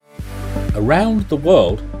Around the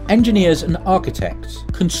world, engineers and architects,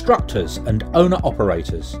 constructors and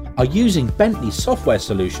owner-operators are using Bentley software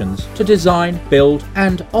solutions to design, build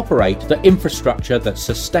and operate the infrastructure that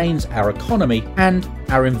sustains our economy and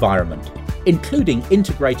our environment, including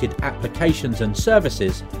integrated applications and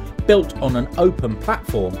services built on an open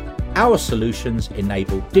platform. Our solutions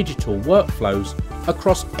enable digital workflows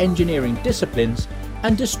across engineering disciplines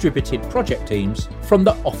and distributed project teams from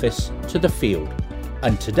the office to the field.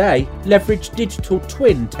 And today leverage digital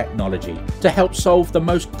twin technology to help solve the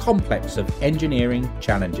most complex of engineering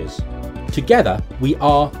challenges. Together, we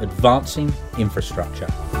are advancing infrastructure.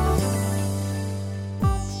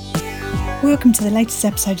 Welcome to the latest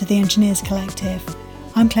episode of the Engineers Collective.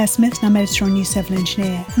 I'm Claire Smith and I'm editor on New Civil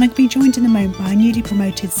Engineer, and I'm going to be joined in a moment by our newly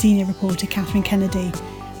promoted senior reporter Catherine Kennedy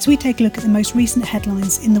as we take a look at the most recent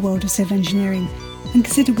headlines in the world of civil engineering and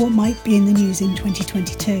consider what might be in the news in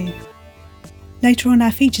 2022. Later on,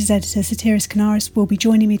 our features editor, Satiris Kanaris, will be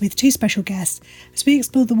joining me with two special guests as we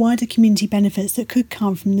explore the wider community benefits that could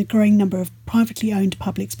come from the growing number of privately owned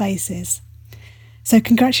public spaces. So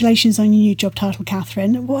congratulations on your new job title,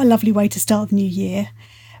 Catherine. What a lovely way to start the new year.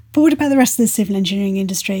 But what about the rest of the civil engineering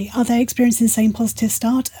industry? Are they experiencing the same positive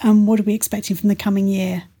start? And what are we expecting from the coming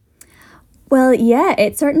year? Well, yeah,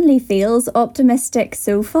 it certainly feels optimistic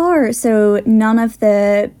so far. So none of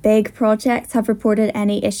the big projects have reported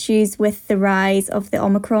any issues with the rise of the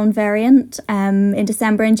Omicron variant in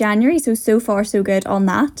December and January. So far, so good on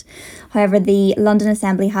that. However, the London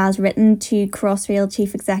Assembly has written to Crossrail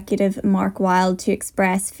Chief Executive Mark Wilde to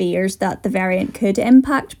express fears that the variant could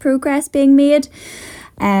impact progress being made.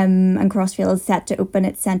 And Crossrail is set to open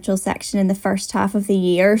its central section in the first half of the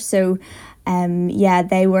year. So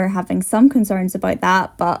they were having some concerns about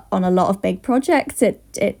that, but on a lot of big projects,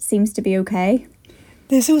 it seems to be okay.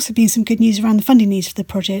 There's also been some good news around the funding needs for the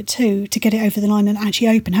project too, to get it over the line and actually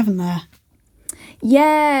open, haven't there?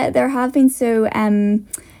 Yeah, there have been. So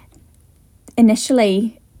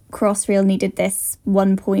initially, Crossrail needed this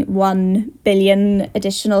 1.1 billion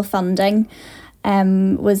additional funding.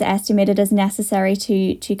 Was estimated as necessary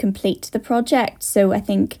to complete the project. So I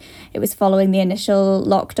think it was following the initial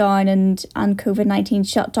lockdown and COVID-19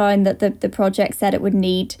 shutdown that the project said it would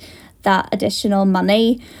need that additional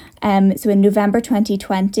money. So in November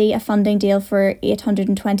 2020, a funding deal for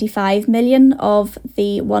 825 million of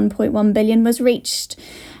the 1.1 billion was reached.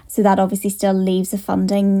 So that obviously still leaves a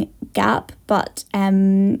funding gap, but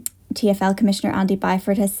TfL Commissioner Andy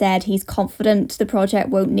Byford has said he's confident the project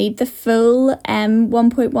won't need the full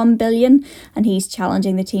 1.1 billion, and he's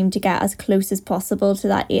challenging the team to get as close as possible to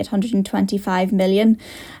that 825 million.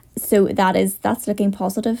 So that's looking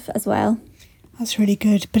positive as well. That's really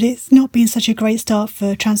good, but it's not been such a great start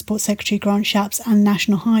for Transport Secretary Grant Shapps and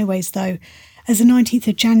National Highways though, as the 19th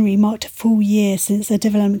of January marked a full year since the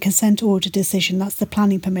Development Consent Order decision, that's the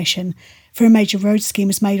planning permission, for a major road scheme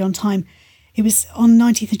was made on time. It was on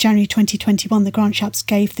 19th of January 2021 that Grant Shapps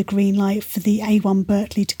gave the green light for the A1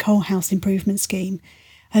 Birtley to Coalhouse improvement scheme,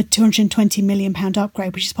 a £220 million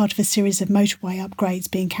upgrade, which is part of a series of motorway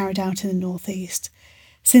upgrades being carried out in the North East.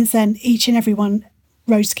 Since then, each and every one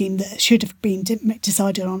road scheme that should have been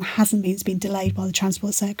decided on hasn't been. It's been delayed by the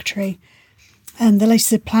Transport Secretary. And the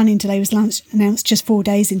latest planning delay was announced just 4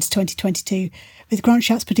 days into 2022, with Grant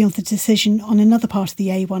Shapps putting off the decision on another part of the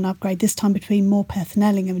A1 upgrade, this time between Morpeth and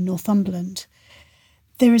Ellingham in Northumberland.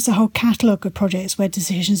 There is a whole catalogue of projects where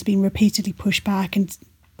decisions have been repeatedly pushed back, and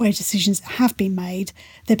where decisions have been made,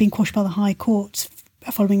 they've been quashed by the High Court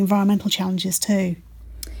following environmental challenges too.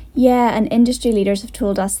 Yeah, and industry leaders have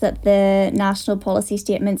told us that the national policy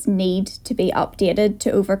statements need to be updated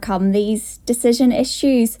to overcome these decision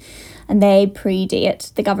issues. And they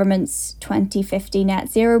predate the government's 2050 net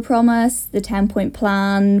zero promise, the 10-point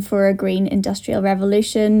plan for a green industrial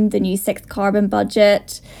revolution, the new 6th carbon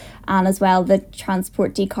budget, and as well the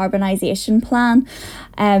transport decarbonisation plan.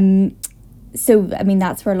 So,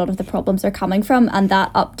 that's where a lot of the problems are coming from. And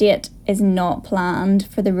that update is not planned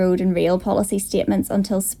for the road and rail policy statements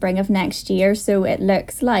until spring of next year. So it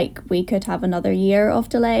looks like we could have another year of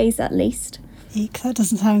delays at least. Eek, that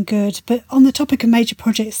doesn't sound good. But on the topic of major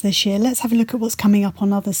projects this year, let's have a look at what's coming up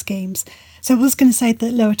on other schemes. So I was going to say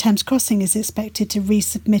that Lower Thames Crossing is expected to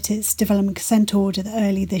resubmit its development consent order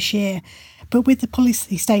early this year. But with the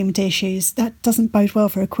policy statement issues, that doesn't bode well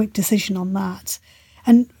for a quick decision on that.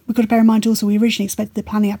 And we've got to bear in mind also, we originally expected the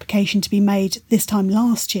planning application to be made this time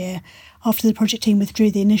last year after the project team withdrew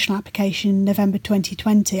the initial application in November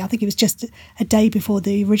 2020. I think it was just a day before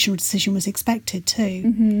the original decision was expected too.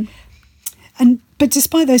 Mm-hmm. But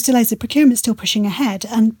despite those delays, the procurement's still pushing ahead,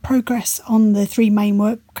 and progress on the three main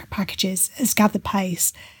work packages has gathered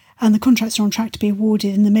pace. And the contracts are on track to be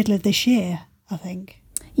awarded in the middle of this year, I think.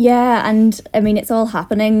 Yeah, and I mean, it's all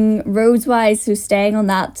happening roads-wise, so staying on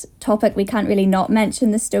that topic, we can't really not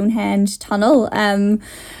mention the Stonehenge Tunnel.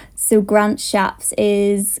 So Grant Shapps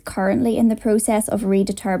is currently in the process of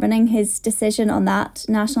redetermining his decision on that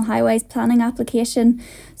National Highways planning application.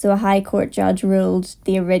 So a High Court judge ruled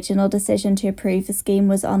the original decision to approve the scheme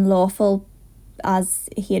was unlawful, as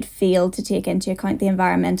he had failed to take into account the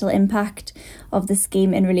environmental impact of the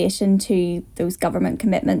scheme in relation to those government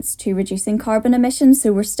commitments to reducing carbon emissions.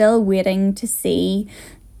 So we're still waiting to see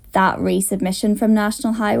that resubmission from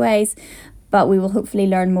National Highways, but we will hopefully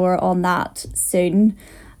learn more on that soon.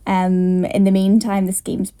 In the meantime, the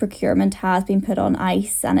scheme's procurement has been put on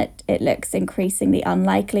ice, and it looks increasingly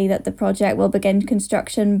unlikely that the project will begin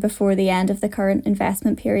construction before the end of the current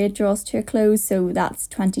investment period draws to a close. So that's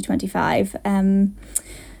 2025.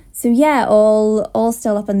 So yeah, all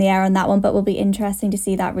still up in the air on that one, but will be interesting to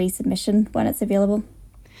see that resubmission when it's available.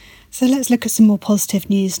 So let's look at some more positive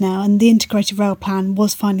news now. And the Integrated Rail Plan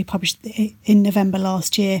was finally published in November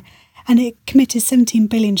last year, and it committed $17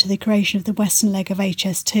 billion to the creation of the western leg of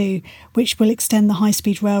HS2, which will extend the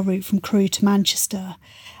high-speed rail route from Crewe to Manchester.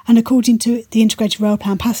 And according to the Integrated Rail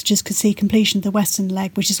Plan, passengers could see completion of the western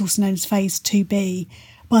leg, which is also known as Phase 2B,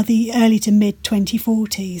 by the early to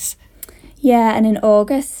mid-2040s. Yeah, and in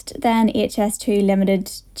August, then HS2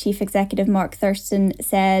 Limited Chief Executive Mark Thurston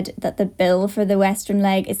said that the bill for the Western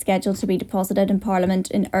Leg is scheduled to be deposited in Parliament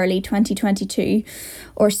in early 2022,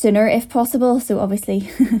 or sooner if possible. So obviously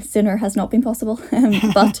sooner has not been possible,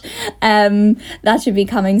 but that should be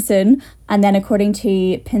coming soon. And then according to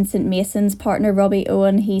Pinsent Mason's partner Robbie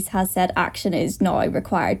Owen, he has said action is now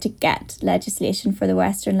required to get legislation for the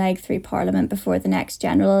Western Leg through Parliament before the next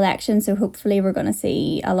general election. So hopefully we're going to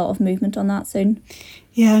see a lot of movement on that soon.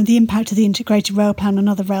 Yeah, and the impact of the Integrated Rail Plan on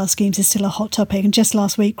other rail schemes is still a hot topic. And just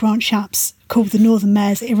last week, Grant Shapps called the Northern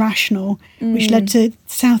Mayors irrational, which led to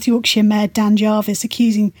South Yorkshire Mayor Dan Jarvis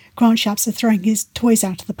accusing Grant Shapps of throwing his toys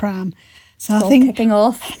out of the pram. So I think kicking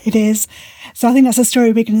off. It is. So I think that's a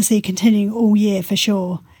story we're going to see continuing all year for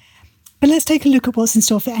sure. But let's take a look at what's in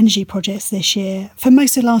store for energy projects this year. For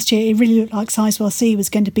most of last year, it really looked like Sizewell C was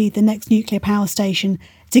going to be the next nuclear power station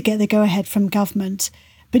to get the go-ahead from government.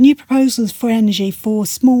 But new proposals for energy for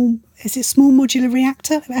small modular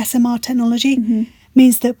reactor, SMR technology,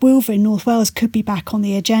 means that Wilver in North Wales could be back on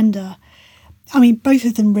the agenda. I mean, both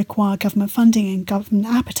of them require government funding and government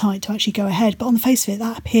appetite to actually go ahead, but on the face of it,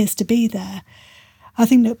 that appears to be there. I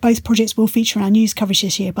think that both projects will feature in our news coverage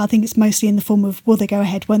this year, but I think it's mostly in the form of will they go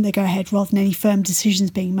ahead, won't they go ahead, rather than any firm decisions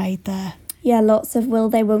being made there. Yeah, lots of will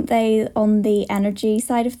they, won't they on the energy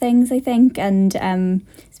side of things, I think. And I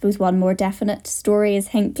suppose one more definite story is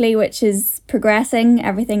Hinkley, which is progressing.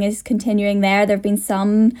 Everything is continuing there. There have been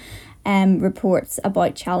some reports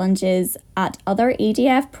about challenges at other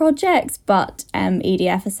EDF projects, but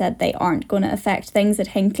EDF has said they aren't going to affect things at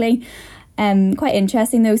Hinkley. Quite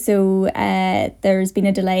interesting though, so there's been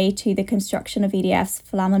a delay to the construction of EDF's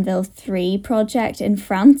Flamanville 3 project in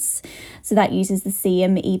France. So that uses the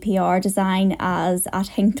same EPR design as at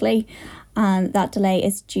Hinkley, and that delay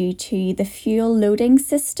is due to the fuel loading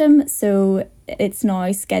system. So it's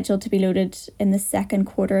now scheduled to be loaded in the second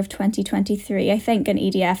quarter of 2023, I think, and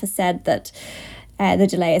EDF has said that the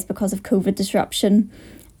delay is because of COVID disruption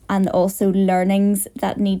and also learnings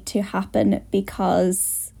that need to happen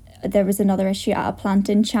because there was another issue at a plant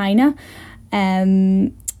in China,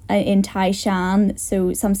 in Taishan.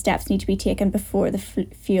 So some steps need to be taken before the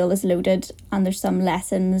fuel is loaded, and there's some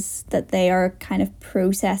lessons that they are kind of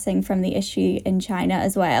processing from the issue in China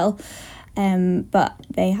as well. But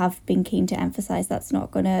they have been keen to emphasise that's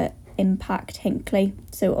not going to impact Hinkley.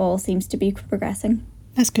 So all seems to be progressing.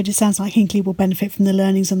 That's good. It sounds like Hinkley will benefit from the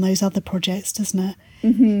learnings on those other projects, doesn't it?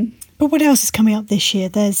 Mm-hmm. But what else is coming up this year?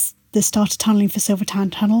 There's the start of tunnelling for Silvertown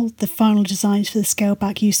Tunnel. The final designs for the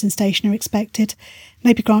scaled-back Euston Station are expected.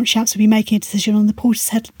 Maybe Grant Shapps will be making a decision on the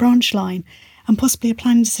Portishead branch line, and possibly a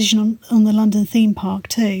planning decision on the London theme park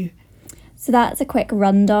too. So that's a quick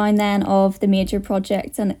rundown then of the major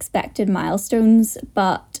projects and expected milestones.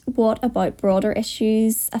 But what about broader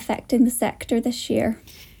issues affecting the sector this year?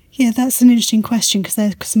 Yeah, that's an interesting question because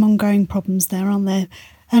there's some ongoing problems there, aren't there?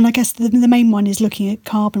 And I guess the main one is looking at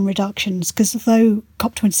carbon reductions, because although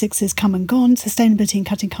COP26 has come and gone, sustainability and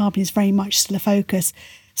cutting carbon is very much still a focus,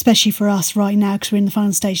 especially for us right now because we're in the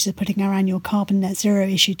final stages of putting our annual carbon net zero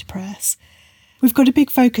issue to press. We've got a big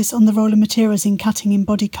focus on the role of materials in cutting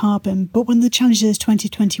embodied carbon, but one of the challenges of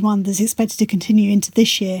 2021 that's expected to continue into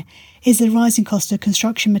this year is the rising cost of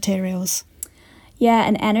construction materials. Yeah,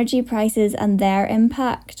 and energy prices and their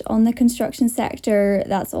impact on the construction sector,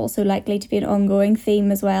 that's also likely to be an ongoing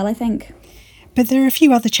theme as well, I think. But there are a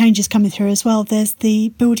few other changes coming through as well. There's the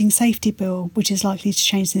Building Safety Bill, which is likely to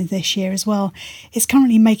change this year as well. It's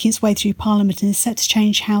currently making its way through Parliament and is set to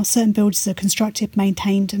change how certain buildings are constructed,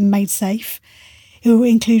 maintained and made safe. It will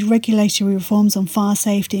include regulatory reforms on fire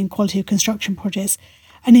safety and quality of construction projects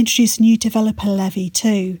and introduce a new developer levy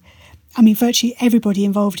too. I mean, virtually everybody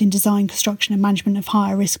involved in design, construction and management of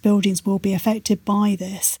higher risk buildings will be affected by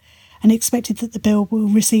this, and expected that the bill will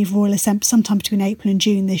receive Royal Assent sometime between April and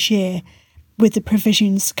June this year, with the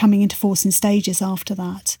provisions coming into force in stages after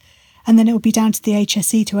that. And then it will be down to the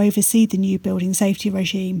HSE to oversee the new building safety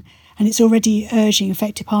regime, and it's already urging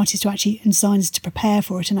affected parties to actually, and designers to prepare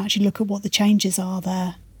for it and actually look at what the changes are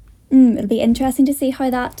there. It'll be interesting to see how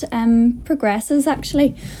that progresses,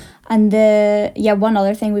 actually. And one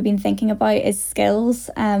other thing we've been thinking about is skills.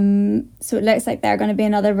 So it looks like they're going to be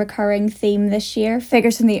another recurring theme this year.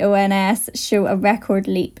 Figures from the ONS show a record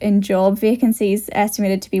leap in job vacancies,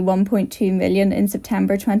 estimated to be 1.2 million in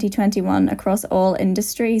September 2021 across all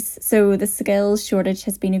industries. So the skills shortage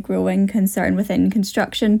has been a growing concern within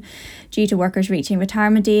construction due to workers reaching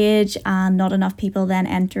retirement age and not enough people then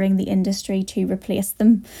entering the industry to replace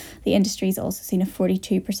them. The industry's also seen a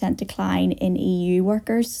 42% decline in EU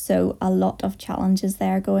workers. So a lot of challenges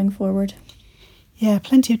there going forward. Yeah,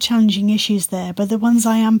 plenty of challenging issues there, but the ones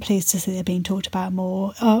I am pleased to see they're being talked about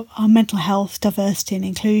more are mental health, diversity and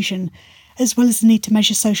inclusion, as well as the need to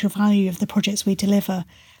measure social value of the projects we deliver.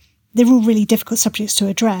 They're all really difficult subjects to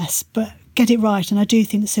address, but get it right, and I do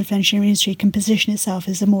think the civil engineering industry can position itself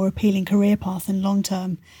as a more appealing career path in long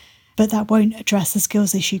term, but that won't address the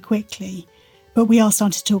skills issue quickly. But we are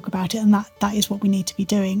starting to talk about it, and that is what we need to be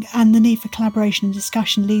doing. And the need for collaboration and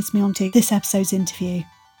discussion leads me on to this episode's interview.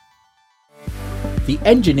 The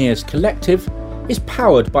Engineers Collective is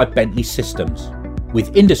powered by Bentley Systems,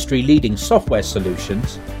 with industry-leading software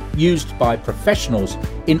solutions used by professionals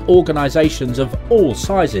in organisations of all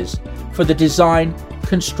sizes for the design,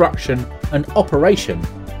 construction and operation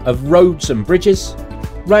of roads and bridges,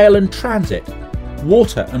 rail and transit,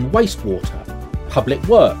 water and wastewater, public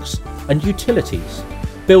works and utilities,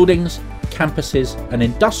 buildings, campuses and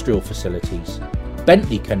industrial facilities.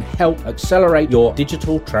 Bentley can help accelerate your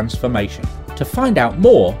digital transformation. To find out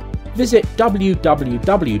more, visit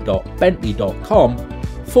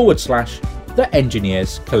www.bentley.com/The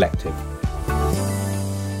Engineers Collective.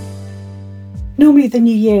 Normally the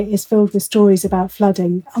new year is filled with stories about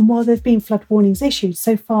flooding, and while there have been flood warnings issued,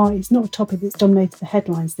 so far it's not a topic that's dominated the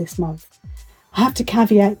headlines this month. I have to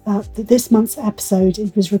caveat that this month's episode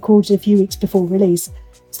was recorded a few weeks before release,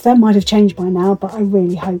 so that might have changed by now, but I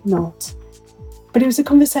really hope not. But it was a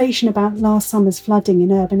conversation about last summer's flooding in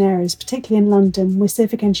urban areas, particularly in London, with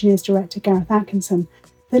Civic Engineers Director Gareth Atkinson,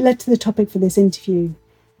 that led to the topic for this interview.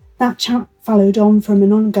 That chat followed on from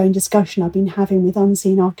an ongoing discussion I've been having with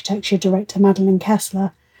Unseen Architecture Director Madeleine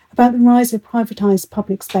Kessler about the rise of privatised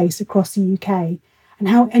public space across the UK and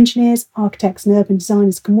how engineers, architects and urban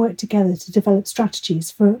designers can work together to develop strategies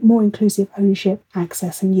for more inclusive ownership,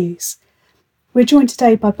 access and use. We're joined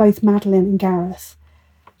today by both Madeleine and Gareth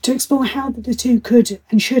to explore how the two could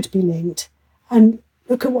and should be linked and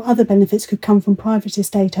look at what other benefits could come from private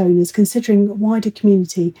estate owners considering a wider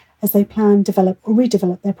community as they plan, develop or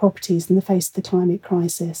redevelop their properties in the face of the climate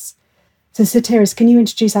crisis. So Sotiris, can you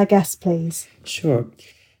introduce our guests, please? Sure.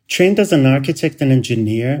 Trained as an architect and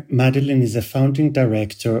engineer, Madeleine is a founding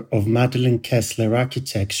director of Madeleine Kessler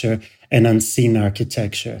Architecture and Unseen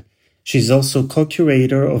Architecture. She's also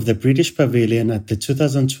co-curator of the British Pavilion at the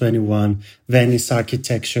 2021 Venice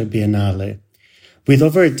Architecture Biennale. With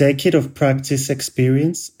over a decade of practice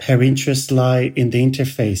experience, her interests lie in the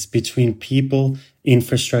interface between people,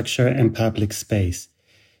 infrastructure, and public space.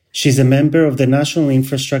 She's a member of the National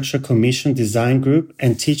Infrastructure Commission Design Group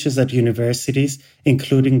and teaches at universities,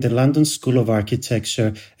 including the London School of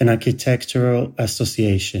Architecture and Architectural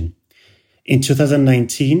Association. In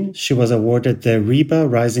 2019, she was awarded the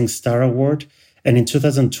RIBA Rising Star Award, and in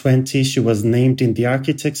 2020, she was named in the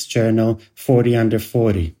Architects Journal 40 Under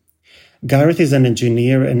 40. Gareth is an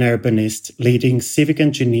engineer and urbanist leading Civic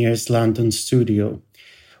Engineers London studio.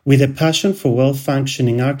 With a passion for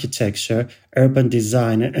well-functioning architecture, urban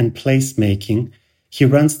design and placemaking, he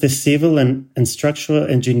runs the civil and structural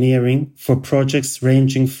engineering for projects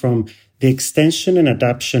ranging from the extension and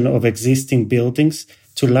adaptation of existing buildings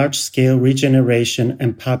to large-scale regeneration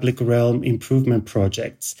and public realm improvement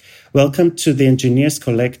projects. Welcome to the Engineers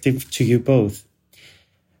Collective to you both.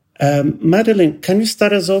 Madeleine, can you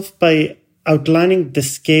start us off by outlining the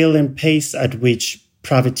scale and pace at which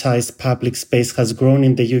privatized public space has grown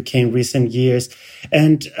in the UK in recent years.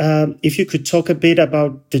 And if you could talk a bit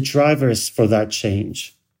about the drivers for that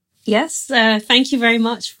change. Yes, thank you very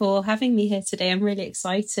much for having me here today. I'm really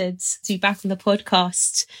excited to be back on the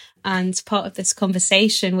podcast and part of this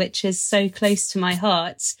conversation, which is so close to my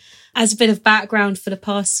heart. As a bit of background, for the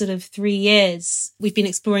past sort of 3 years, we've been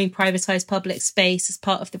exploring privatised public space as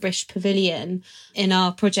part of the British Pavilion in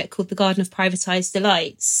our project called the Garden of Privatised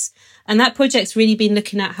Delights. And that project's really been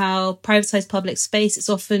looking at how privatised public space is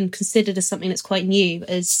often considered as something that's quite new,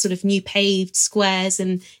 as sort of new paved squares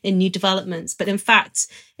and in new developments. But in fact,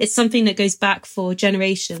 it's something that goes back for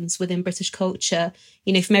generations within British culture,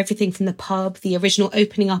 you know, from everything from the pub, the original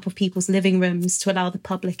opening up of people's living rooms to allow the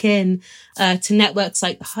public in, to networks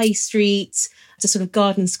like the High Street, to sort of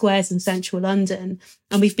garden squares in central London.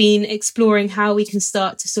 And we've been exploring how we can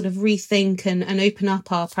start to sort of rethink and open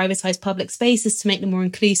up our privatised public spaces to make them more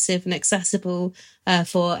inclusive and accessible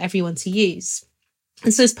for everyone to use.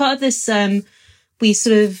 And so as part of this, we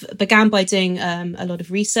sort of began by doing a lot of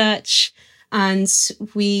research, and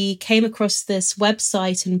we came across this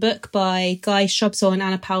website and book by Guy Shrubsole and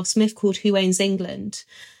Anna Powell-Smith called Who Owns England?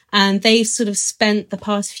 And they've sort of spent the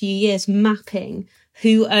past few years mapping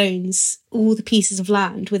who owns all the pieces of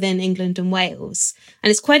land within England and Wales.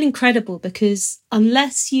 And it's quite incredible because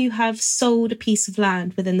unless you have sold a piece of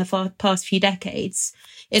land within the past few decades,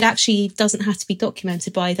 it actually doesn't have to be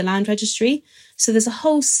documented by the land registry. So there's a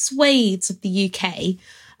whole swathe of the UK,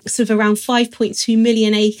 sort of around 5.2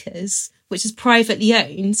 million acres, which is privately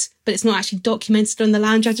owned, but it's not actually documented on the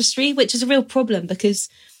land registry, which is a real problem because,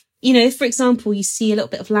 you know, if, for example, you see a little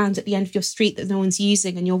bit of land at the end of your street that no one's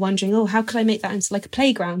using and you're wondering, oh, how could I make that into like a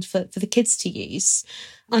playground for the kids to use?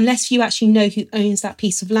 Unless you actually know who owns that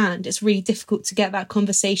piece of land, it's really difficult to get that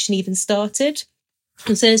conversation even started.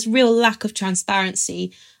 And so there's real lack of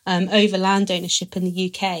transparency over land ownership in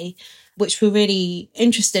the UK, which we're really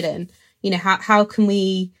interested in. You know, how can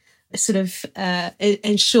we sort of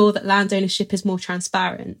ensure that land ownership is more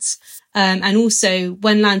transparent? And also,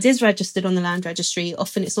 when land is registered on the land registry,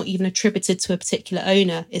 often it's not even attributed to a particular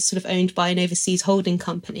owner. It's sort of owned by an overseas holding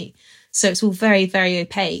company. So it's all very, very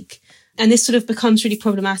opaque. And this sort of becomes really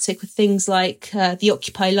problematic with things like the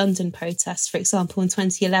Occupy London protests, for example, in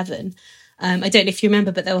 2011. I don't know if you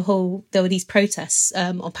remember, but there were these protests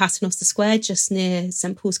on Paternoster Square, just near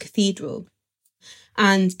St Paul's Cathedral.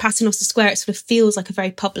 And Paternoster Square, it sort of feels like a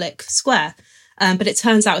very public square. But it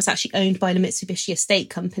turns out it's actually owned by the Mitsubishi Estate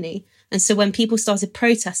Company. And so when people started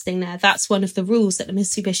protesting there, that's one of the rules that the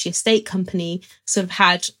Mitsubishi Estate Company sort of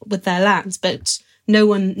had with their land. But no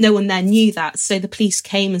one there knew that. So the police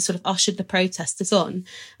came and sort of ushered the protesters on.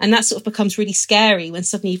 And that sort of becomes really scary when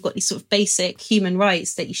suddenly you've got these sort of basic human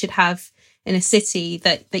rights that you should have in a city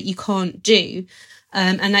that you can't do.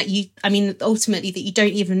 And that ultimately that you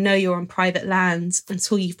don't even know you're on private land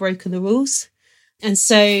until you've broken the rules. And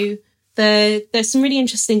so there's some really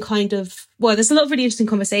interesting there's a lot of really interesting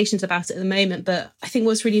conversations about it at the moment, but I think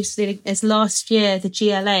what's really interesting is last year, the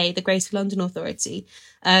GLA, the Greater London Authority,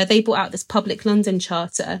 they brought out this Public London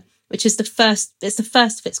Charter, which is the first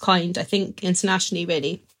of its kind, I think, internationally,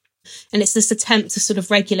 really. And it's this attempt to sort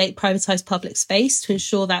of regulate privatised public space to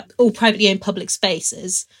ensure that all privately owned public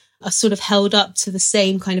spaces are sort of held up to the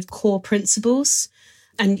same kind of core principles.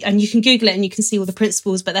 And you can Google it and you can see all the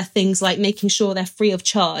principles, but they're things like making sure they're free of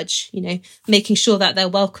charge, you know, making sure that they're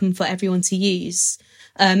welcome for everyone to use,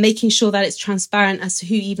 making sure that it's transparent as to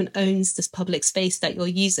who even owns this public space that you're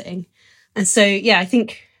using. And so, yeah, I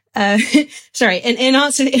think, sorry, in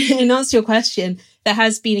answer to your question, there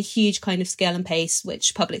has been a huge kind of scale and pace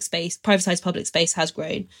which privatised public space has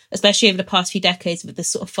grown, especially over the past few decades with this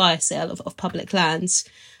sort of fire sale of public lands.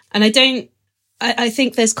 And I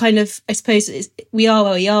think there's kind of, I suppose we are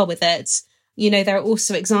where we are with it. You know, there are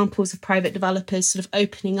also examples of private developers sort of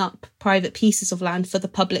opening up private pieces of land for the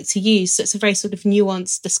public to use. So it's a very sort of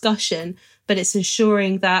nuanced discussion, but it's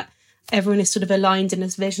ensuring that everyone is sort of aligned in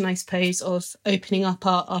this vision, I suppose, of opening up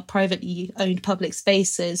our privately owned public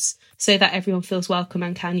spaces so that everyone feels welcome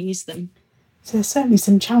and can use them. So there's certainly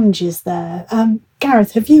some challenges there.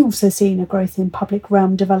 Gareth, have you also seen a growth in public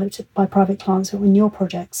realm developed by private clients in your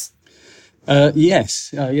projects?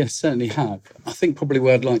 Yes, certainly have. I think probably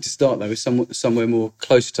where I'd like to start, though, is somewhere more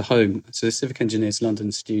close to home. So the Civic Engineers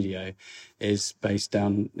London studio is based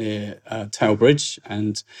down near Tower Bridge.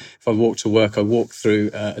 And if I walk to work, I walk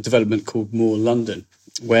through a development called More London,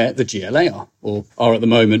 where the GLA are at the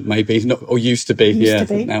moment, maybe, not, or used to be.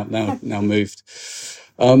 Now moved.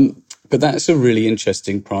 But that's a really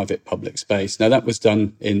interesting private public space. Now, that was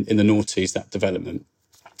done in the noughties, that development.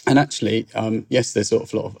 And actually, yes, there's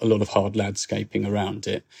sort of a lot of hard landscaping around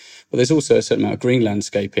it, but there's also a certain amount of green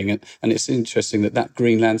landscaping. And it's interesting that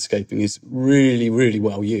green landscaping is really, really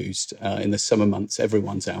well used. In the summer months,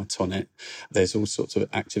 everyone's out on it. There's all sorts of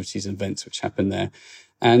activities and events which happen there.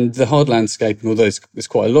 And the hard landscaping, although there's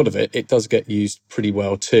quite a lot of it, it does get used pretty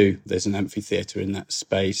well too. There's an amphitheatre in that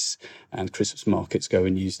space, and Christmas markets go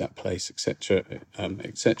and use that place, etc.,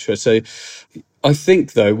 etc. So I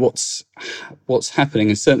think, though, what's happening,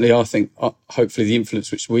 and certainly I think hopefully the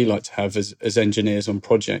influence which we like to have as engineers on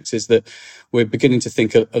projects, is that we're beginning to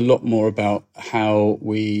think a lot more about how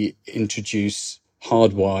we introduce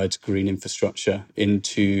hardwired green infrastructure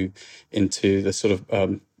into the sort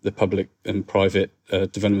of the public and private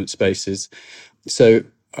development spaces. So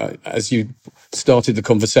as you started the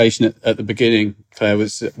conversation at the beginning, Claire,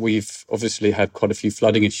 we've obviously had quite a few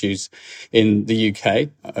flooding issues in the UK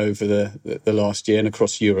over the last year and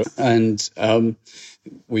across Europe. And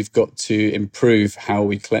we've got to improve how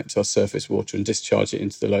we collect our surface water and discharge it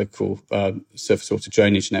into the local surface water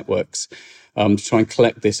drainage networks. To try and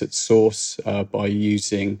collect this at source by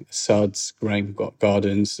using SUDs, rain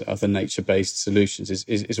gardens, other nature-based solutions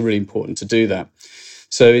is really important to do that.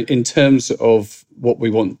 So in terms of what we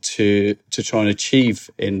want to try and achieve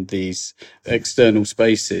in these external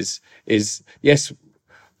spaces is, yes,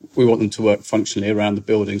 we want them to work functionally around the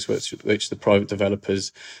buildings which the private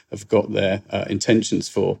developers have got their intentions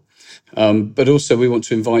for. But also we want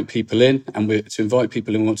to invite people in, and to invite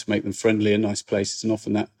people in, we want to make them friendly and nice places. And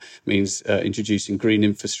often that means introducing green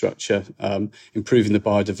infrastructure, improving the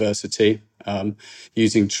biodiversity,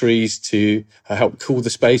 using trees to help cool the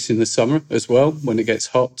space in the summer as well when it gets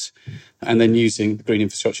hot, and then using green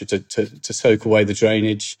infrastructure to soak away the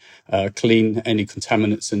drainage, clean any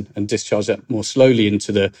contaminants and discharge that more slowly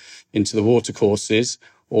into the watercourses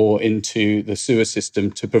or into the sewer system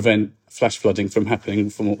to prevent flash flooding from happening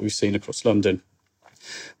from what we've seen across London.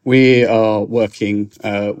 We are working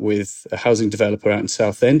with a housing developer out in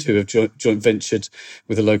Southend who have joint ventured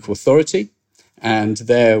with a local authority. And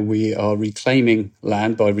there we are reclaiming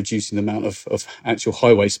land by reducing the amount of actual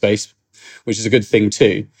highway space, which is a good thing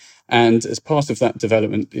too. And as part of that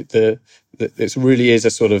development, it really is a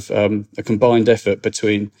sort of a combined effort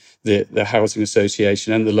between the housing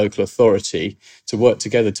association and the local authority to work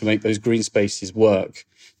together to make those green spaces work,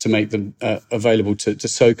 to make them available to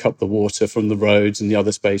soak up the water from the roads and the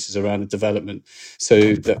other spaces around the development,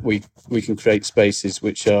 so that we can create spaces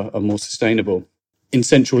which are more sustainable. In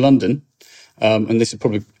central London, and this is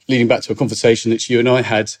probably leading back to a conversation that you and I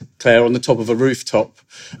had, Claire, on the top of a rooftop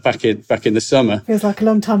back in the summer. Feels like a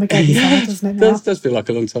long time ago, doesn't it? Now? Does feel like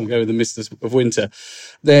a long time ago in the midst of winter.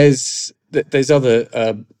 There's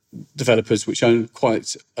other developers which own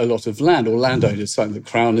quite a lot of land, or landowners like the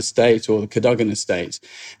Crown Estate or the Cadogan Estate.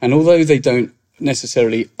 And although they don't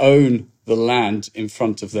necessarily own the land in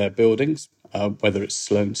front of their buildings, whether it's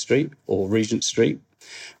Sloane Street or Regent Street,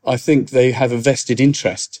 I think they have a vested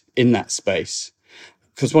interest in that space.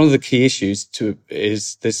 Because one of the key issues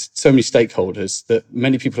is there's so many stakeholders that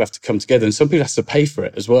many people have to come together, and some people have to pay for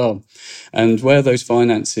it as well. And where those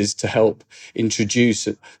finances to help introduce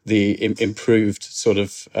the improved sort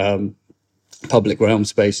of public realm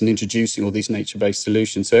space and introducing all these nature-based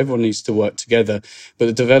solutions. So everyone needs to work together. But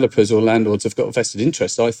the developers or landlords have got a vested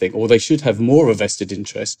interest, I think, or they should have more of a vested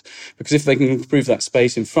interest, because if they can improve that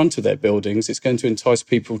space in front of their buildings, it's going to entice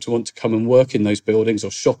people to want to come and work in those buildings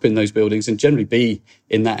or shop in those buildings and generally be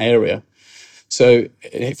in that area. So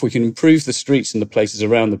if we can improve the streets and the places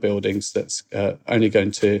around the buildings, that's only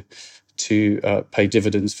going to pay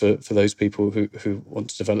dividends for those people who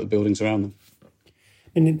want to develop the buildings around them.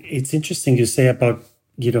 And it's interesting you say about,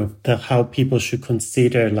 how people should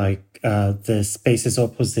consider the spaces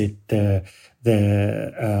opposite the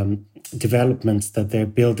developments that they're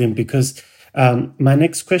building, because my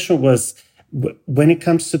next question was, when it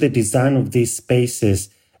comes to the design of these spaces,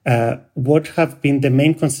 what have been the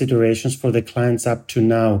main considerations for the clients up to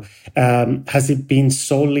now? Has it been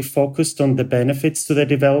solely focused on the benefits to the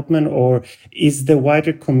development, or is the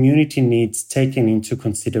wider community needs taken into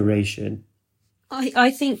consideration?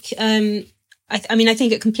 I think, I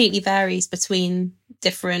think it completely varies between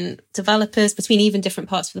different developers, between even different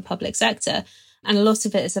parts of the public sector. And a lot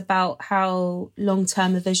of it is about how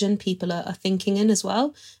long-term a vision people are thinking in as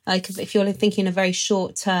well. Like if you're thinking a very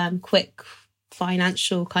short-term, quick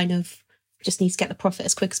financial kind of just need to get the profit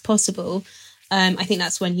as quick as possible, I think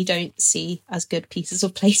that's when you don't see as good pieces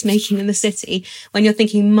of placemaking in the city. When you're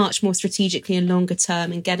thinking much more strategically and longer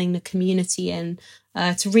term and getting the community in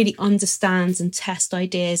to really understand and test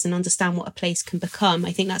ideas and understand what a place can become,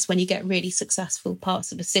 I think that's when you get really successful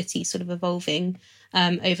parts of the city sort of evolving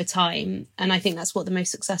over time. And I think that's what the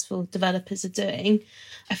most successful developers are doing.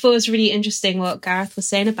 I thought it was really interesting what Gareth was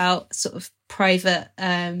saying about sort of private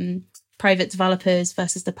developers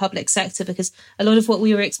versus the public sector, because a lot of what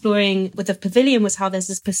we were exploring with the pavilion was how there's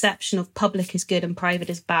this perception of public is good and private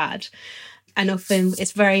is bad. And often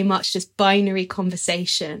it's very much just binary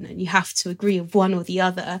conversation and you have to agree with one or the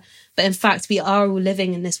other. But in fact, we are all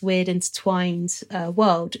living in this weird intertwined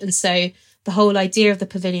world. And so the whole idea of the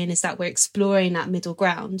pavilion is that we're exploring that middle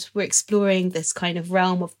ground. We're exploring this kind of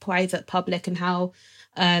realm of private, public, and how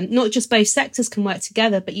not just both sectors can work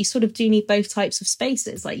together, but you sort of do need both types of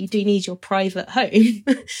spaces. Like you do need your private home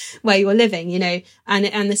where you're living, you know,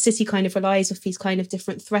 and the city kind of relies off these kind of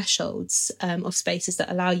different thresholds of spaces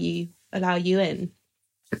that allow you in.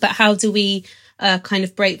 But how do we kind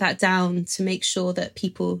of break that down to make sure that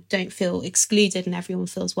people don't feel excluded and everyone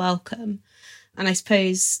feels welcome? And I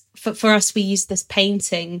suppose for us, we use this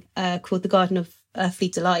painting called The Garden of Earthly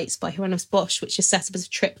Delights by Hieronymus Bosch, which is set up as a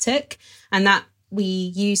triptych, and that we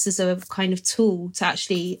use as a kind of tool to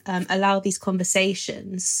actually allow these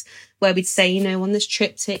conversations where we'd say, you know, on this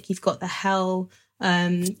triptych, you've got hell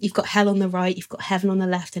on the right, you've got heaven on the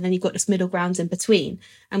left, and then you've got this middle ground in between.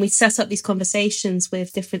 And we set up these conversations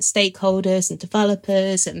with different stakeholders and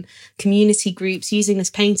developers and community groups using this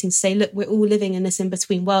painting to say, look, we're all living in this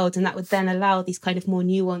in-between world. And that would then allow these kind of more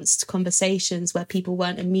nuanced conversations where people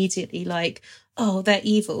weren't immediately like, oh, they're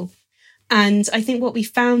evil. And I think what we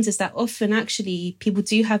found is that often actually people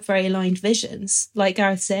do have very aligned visions. Like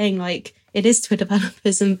Gareth saying, like it is to a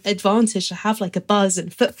developer's advantage to have like a buzz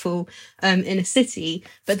and footfall in a city.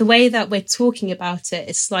 But the way that we're talking about it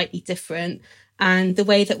is slightly different. And the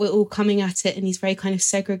way that we're all coming at it in these very kind of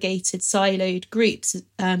segregated, siloed groups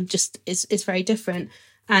just is very different.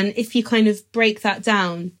 And if you kind of break that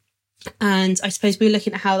down, and I suppose we're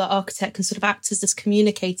looking at how the architect can sort of act as this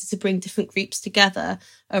communicator to bring different groups together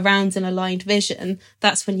around an aligned vision,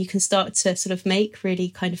 that's when you can start to sort of make really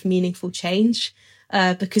kind of meaningful change,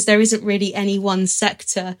 because there isn't really any one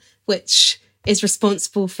sector which is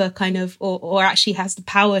responsible for kind of, or actually has the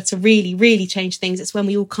power to really, really change things. It's when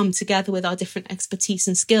we all come together with our different expertise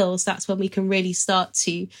and skills, that's when we can really start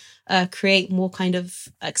to create more kind of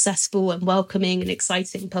accessible and welcoming and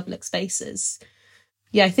exciting public spaces.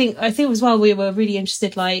 Yeah, I think as well, we were really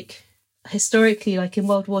interested, like historically, like in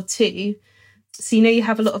World War II. So, you know, you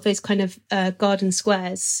have a lot of those kind of garden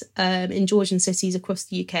squares in Georgian cities across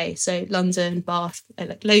the UK. So London, Bath,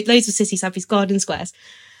 like loads of cities have these garden squares.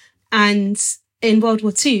 And in World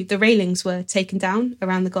War II, the railings were taken down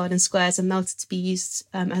around the garden squares and melted to be used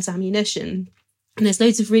as ammunition. And there's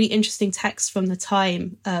loads of really interesting texts from the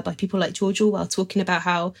time by people like George Orwell talking about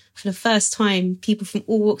how for the first time, people from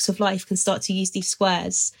all walks of life can start to use these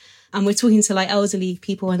squares. And we're talking to like elderly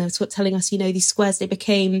people and they were telling us, you know, these squares, they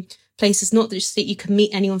became places not just that you can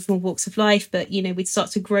meet anyone from all walks of life, but, you know, we'd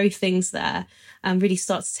start to grow things there and really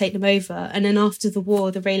start to take them over. And then after the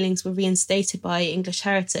war, the railings were reinstated by English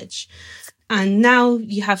Heritage. And now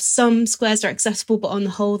you have some squares that are accessible, but on the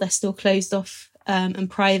whole, they're still closed off and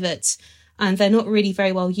private. And they're not really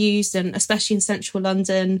very well used. And especially in central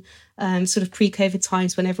London, sort of pre-COVID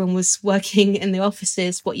times when everyone was working in the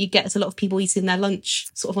offices, what you get is a lot of people eating their lunch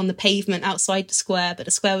sort of on the pavement outside the square, but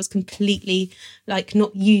the square was completely like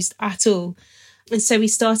not used at all. And so we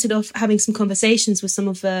started off having some conversations with some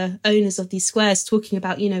of the owners of these squares talking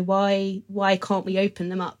about, you know, why can't we open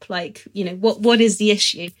them up? Like, you know, what is the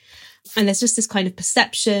issue? And there's just this kind of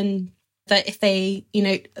perception that if they, you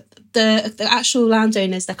know, the actual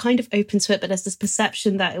landowners, they're kind of open to it, but there's this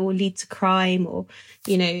perception that it will lead to crime or,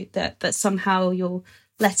 you know, that somehow you'll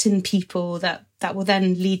let in people that will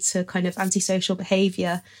then lead to kind of antisocial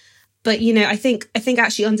behaviour. But, you know, I think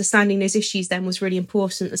actually understanding those issues then was really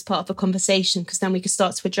important as part of a conversation, because then we could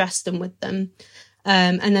start to address them with them.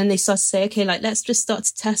 And then they start to say, okay, like, let's just start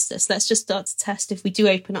to test this. Let's just start to test if we do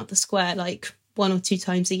open up the square, like 1 or 2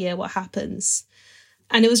 times a year, what happens?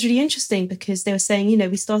 And it was really interesting because they were saying, you know,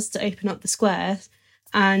 we started to open up the square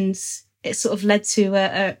and it sort of led to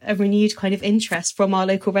a renewed kind of interest from our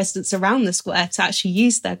local residents around the square to actually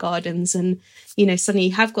use their gardens. And, you know, suddenly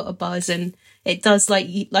you have got a buzz, and it does,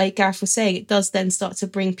 like Gareth was saying, it does then start to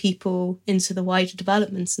bring people into the wider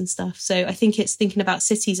developments and stuff. So I think it's thinking about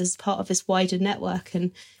cities as part of this wider network,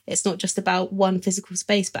 and it's not just about one physical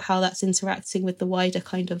space, but how that's interacting with the wider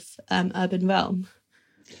kind of urban realm.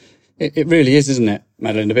 It really is, isn't it,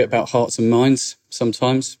 Madeline? A bit about hearts and minds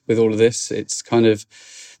sometimes with all of this. It's kind of,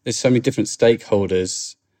 there's so many different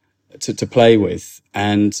stakeholders to play with,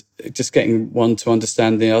 and just getting one to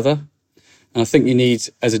understand the other. And I think you need,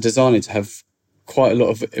 as a designer, to have quite a lot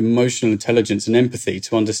of emotional intelligence and empathy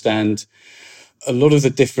to understand a lot of the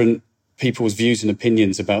different people's views and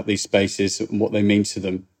opinions about these spaces and what they mean to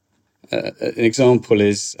them. An example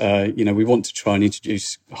is, we want to try and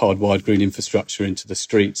introduce hardwired green infrastructure into the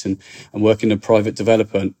streets and work in a private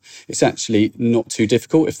developer. It's actually not too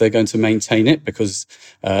difficult if they're going to maintain it, because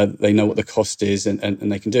they know what the cost is and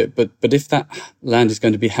they can do it. But if that land is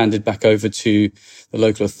going to be handed back over to the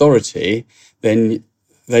local authority, then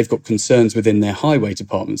they've got concerns within their highway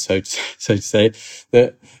department, so to say,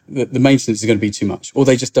 that the maintenance is going to be too much, or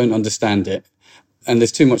they just don't understand it. And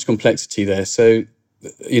there's too much complexity there. So,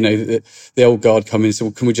 the old guard come in and say,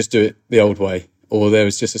 well, can we just do it the old way? Or there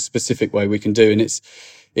is just a specific way we can do. And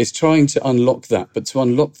it's trying to unlock that. But to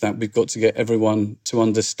unlock that, we've got to get everyone to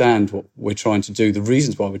understand what we're trying to do, the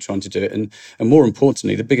reasons why we're trying to do it. And more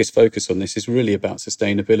importantly, the biggest focus on this is really about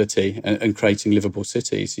sustainability and creating livable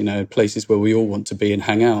cities, places where we all want to be and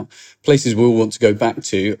hang out, places we all want to go back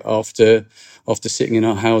to after sitting in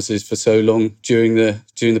our houses for so long during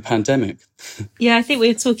the pandemic. Yeah, I think we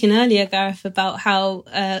were talking earlier, Gareth, about how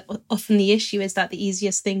often the issue is that the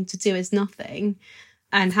easiest thing to do is nothing.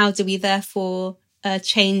 And how do we therefore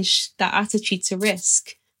change that attitude to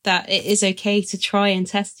risk, that it is okay to try and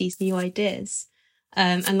test these new ideas?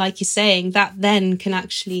 And like you're saying, that then can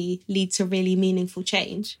actually lead to really meaningful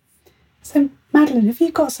change. So, Madeline, have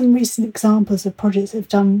you got some recent examples of projects that have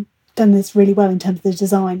done this really well in terms of the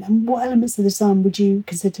design? And what elements of the design would you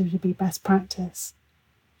consider to be best practice?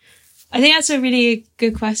 I think that's a really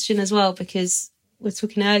good question as well, because we're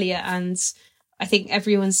talking earlier and I think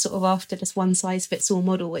everyone's sort of after this one size fits all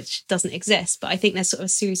model, which doesn't exist. But I think there's sort of a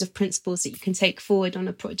series of principles that you can take forward on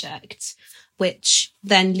a project, which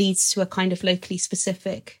then leads to a kind of locally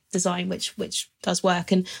specific design, which does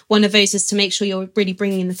work. And one of those is to make sure you're really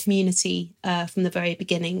bringing in the community from the very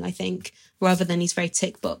beginning, I think, rather than these very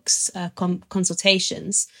tick box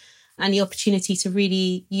consultations. And the opportunity to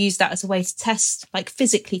really use that as a way to test, like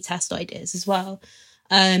physically test ideas as well.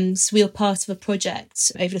 So we were part of a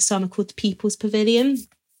project over the summer called the People's Pavilion,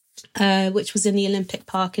 which was in the Olympic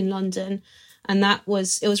Park in London. And it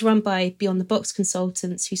was run by Beyond the Box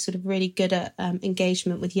consultants, who's sort of really good at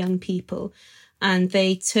engagement with young people. And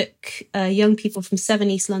they took young people from 7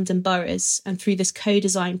 East London boroughs, and through this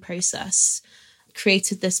co-design process,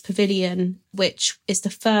 created this pavilion, which is the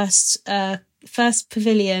first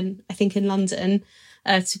pavilion, I think, in London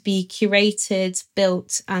to be curated,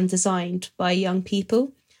 built and designed by young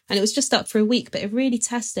people. And it was just up for a week, but it really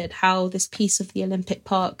tested how this piece of the Olympic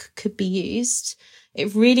Park could be used.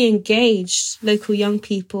 It really engaged local young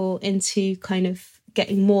people into kind of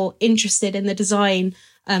getting more interested in the design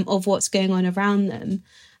of what's going on around them.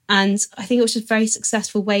 And I think it was just a very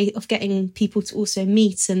successful way of getting people to also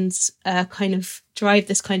meet and kind of drive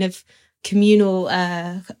this kind of communal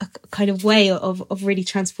kind of way of really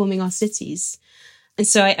transforming our cities. And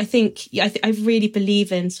so I think I really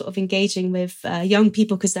believe in sort of engaging with young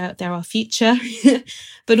people, because they're our future.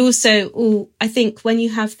 But also, I think when you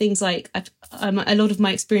have things like a lot of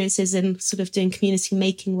my experiences in sort of doing community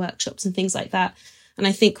making workshops and things like that. And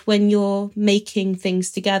I think when you're making things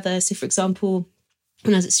together, so for example,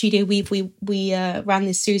 when I was at Studio Weave, we ran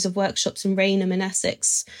this series of workshops in Rainham in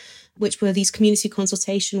Essex, which were these community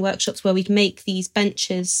consultation workshops where we'd make these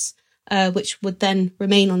benches, which would then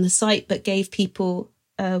remain on the site, but gave people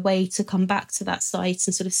a way to come back to that site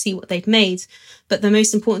and sort of see what they'd made. But the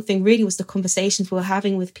most important thing really was the conversations we were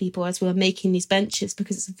having with people as we were making these benches,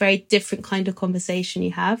 because it's a very different kind of conversation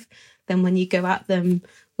you have than when you go at them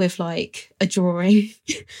with like a drawing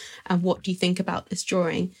and what do you think about this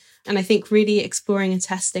drawing? And I think really exploring and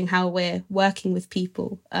testing how we're working with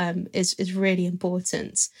people is really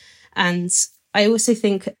important. And I also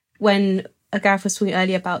think when Gareth was talking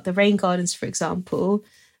earlier about the rain gardens, for example,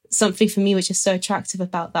 something for me which is so attractive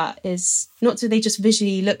about that is not do they just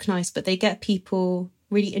visually look nice, but they get people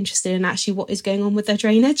really interested in actually what is going on with their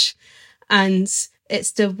drainage. And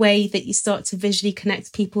it's the way that you start to visually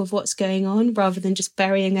connect people with what's going on rather than just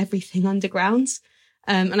burying everything underground.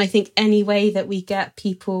 And I think any way that we get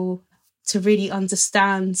people to really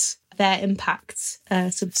understand their impact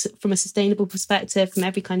from a sustainable perspective, from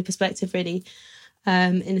every kind of perspective really,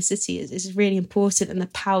 in a city is really important, and the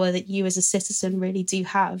power that you as a citizen really do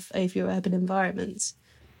have over your urban environment.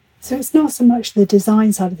 So it's not so much the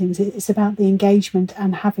design side of things, it's about the engagement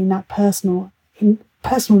and having that personal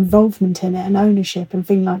involvement in it and ownership and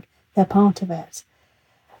feeling like they're part of it.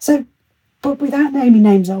 So, but without naming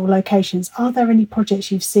names or locations, are there any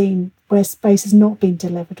projects you've seen where space has not been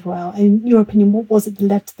delivered well? In your opinion, what was it that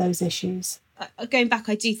led to those issues? Going back,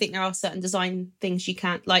 I do think there are certain design things you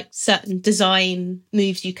can't, like certain design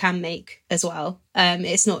moves you can make as well.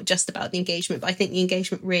 It's not just about the engagement, but I think the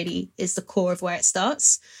engagement really is the core of where it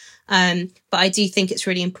starts. But I do think it's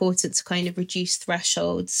really important to kind of reduce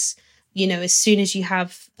thresholds. As soon as you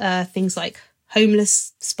have things like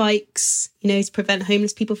homeless spikes, to prevent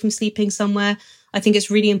homeless people from sleeping somewhere, I think it's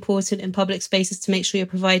really important in public spaces to make sure you're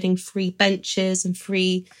providing free benches and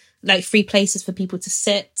free places for people to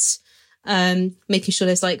sit, making sure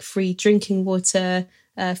there's like free drinking water,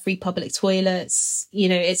 free public toilets.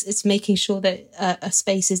 It's making sure that a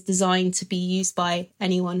space is designed to be used by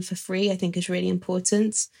anyone for free, I think is really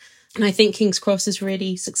important. And I think King's Cross is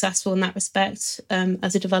really successful in that respect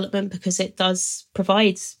as a development, because it does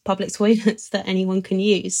provide public toilets that anyone can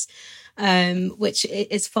use, which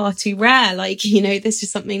is far too rare. This is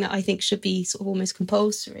something that I think should be sort of almost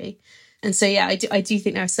compulsory. And so, yeah, I do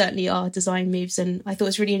think there certainly are design moves. And I thought it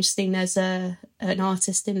was really interesting. There's an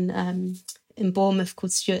artist in Bournemouth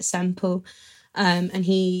called Stuart Semple, and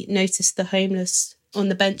he noticed the homeless on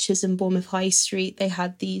the benches in Bournemouth High Street. They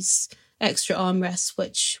had these extra armrests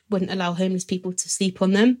which wouldn't allow homeless people to sleep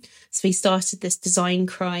on them. So he started this design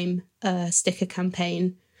crime sticker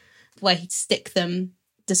campaign where he'd stick them,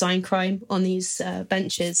 design crime, on these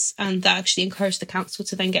benches, and that actually encouraged the council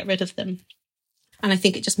to then get rid of them. And I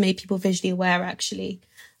think it just made people visually aware actually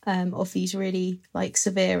of these really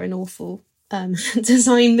severe and awful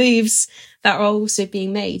design moves that are also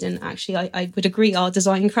being made, and actually I would agree are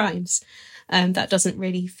design crimes. That doesn't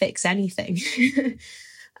really fix anything.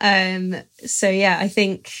 So yeah, I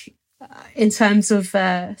think in terms of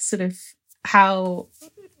sort of how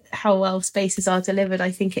well spaces are delivered,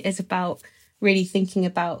 I think it is about really thinking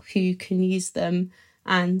about who can use them,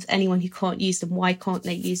 and anyone who can't use them, why can't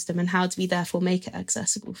they use them, and how do we therefore make it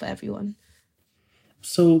accessible for everyone?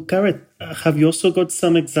 So, Gareth, have you also got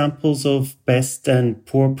some examples of best and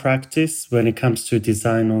poor practice when it comes to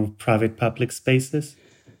design of private public spaces?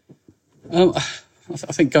 I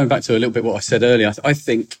think going back to a little bit what I said earlier, I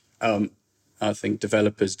think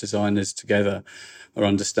developers, designers together are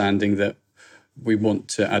understanding that we want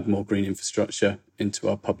to add more green infrastructure into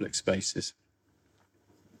our public spaces.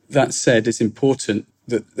 That said, it's important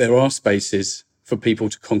that there are spaces for people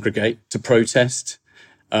to congregate, to protest.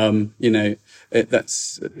 People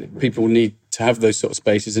need to have those sort of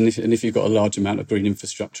spaces. And if you've got a large amount of green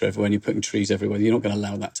infrastructure everywhere and you're putting trees everywhere, you're not going to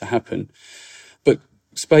allow that to happen. But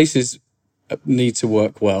spaces need to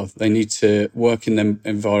work well. They need to work in their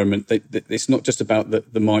environment. It's not just about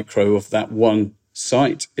the micro of that one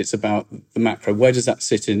site. It's about the macro. Where does that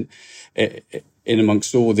sit in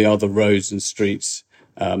amongst all the other roads and streets?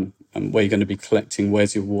 And where you're going to be collecting?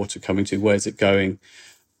 Where's your water coming to? Where's it going?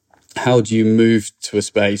 How do you move to a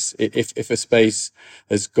space? If a space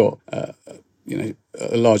has got a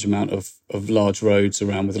large amount of large roads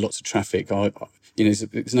around with lots of traffic,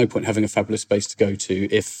 there's no point having a fabulous space to go to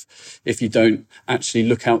if you don't actually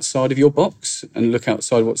look outside of your box and look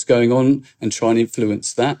outside what's going on and try and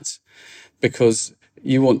influence that, because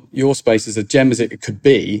you want your space as a gem as it could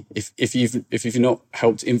be. If you've not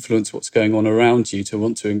helped influence what's going on around you to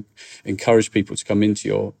want to encourage people to come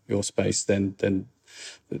into your space, then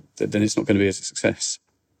it's not going to be a success.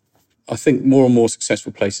 I think more and more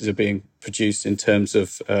successful places are being produced in terms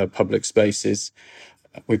of public spaces.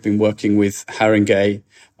 We've been working with Haringey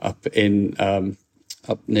up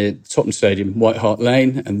near Tottenham Stadium, White Hart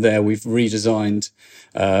Lane, and there we've redesigned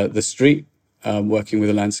the street, working with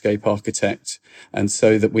a landscape architect, and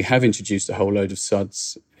so that we have introduced a whole load of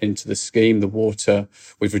SUDs into the scheme. The water,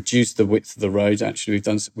 we've reduced the width of the road. Actually,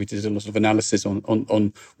 we did a lot of analysis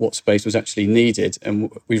on what space was actually needed,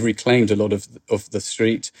 and we've reclaimed a lot of the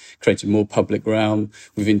street, created more public realm.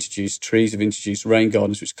 We've introduced trees, we've introduced rain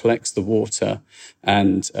gardens, which collects the water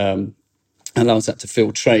and allows that to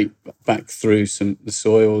filtrate back through the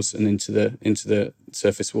soils and into the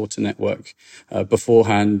surface water network.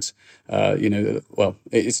 Beforehand,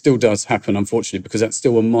 it still does happen, unfortunately, because that's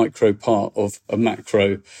still a micro part of a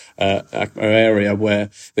macro area where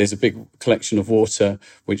there's a big collection of water,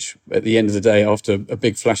 which at the end of the day, after a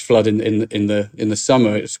big flash flood in the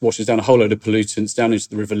summer, it washes down a whole load of pollutants down into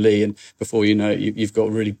the River Lee, and before you know it, you've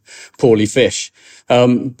got really poorly fish.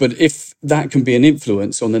 But if that can be an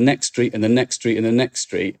influence on the next street and the next street and the next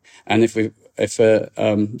street, and if the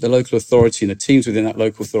local authority and the teams within that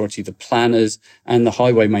local authority, the planners and the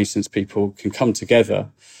highway maintenance people can come together,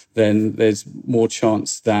 then there's more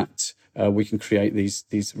chance that we can create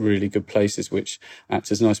these really good places which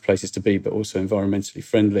act as nice places to be, but also environmentally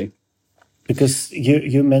friendly. Because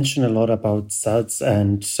you mentioned a lot about SUDs,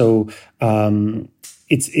 and so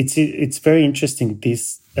it's very interesting.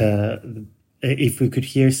 If we could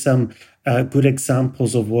hear some good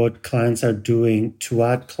examples of what clients are doing to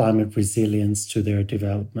add climate resilience to their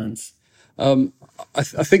developments. I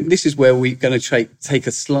think this is where we're going to take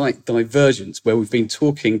a slight divergence, where we've been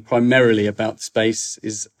talking primarily about the space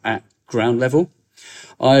is at ground level.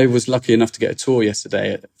 I was lucky enough to get a tour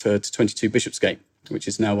yesterday to 22 Bishopsgate, which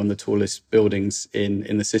is now one of the tallest buildings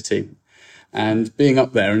in the city. And being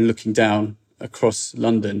up there and looking down across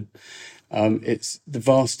London, it's the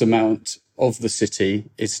vast amount of the city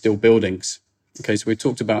is still buildings. Okay, so we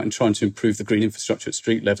talked about and trying to improve the green infrastructure at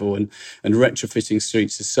street level, and retrofitting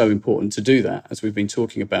streets is so important to do that, as we've been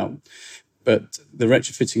talking about. But the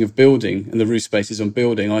retrofitting of building and the roof spaces on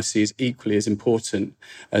building I see as equally as important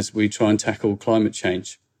as we try and tackle climate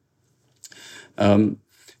change.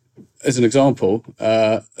 As an example,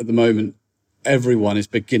 at the moment, everyone is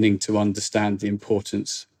beginning to understand the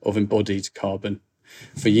importance of embodied carbon.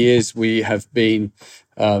 For years, we have been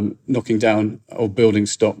knocking down old building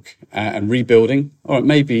stock and rebuilding, or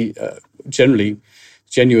maybe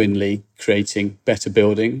genuinely creating better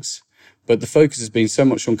buildings. But the focus has been so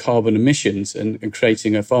much on carbon emissions and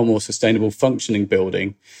creating a far more sustainable functioning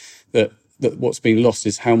building that what's been lost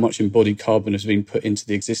is how much embodied carbon has been put into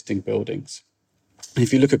the existing buildings. And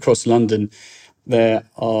if you look across London, there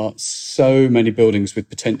are so many buildings with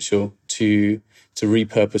potential to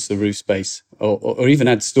repurpose the roof space or even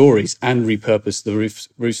add stories and repurpose the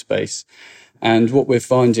roof space. And what we're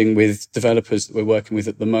finding with developers that we're working with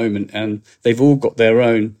at the moment, and they've all got their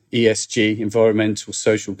own ESG, environmental,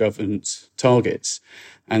 social governance targets.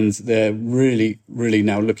 And they're really, really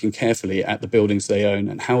now looking carefully at the buildings they own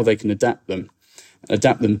and how they can adapt them.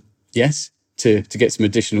 Yes, to get some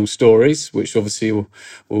additional stories, which obviously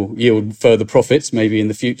will yield further profits maybe in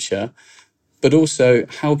the future. But also,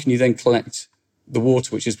 how can you then collect the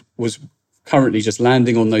water, which was currently just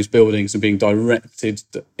landing on those buildings and being directed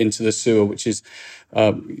into the sewer, which is,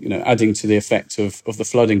 adding to the effect of the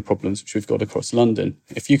flooding problems which we've got across London.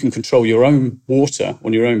 If you can control your own water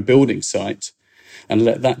on your own building site and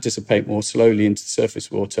let that dissipate more slowly into the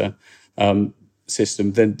surface water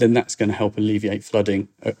system, then that's going to help alleviate flooding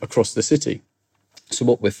across the city. So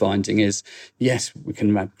what we're finding is, yes, we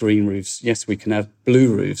can add green roofs. Yes, we can add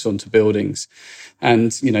blue roofs onto buildings.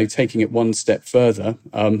 And, taking it one step further,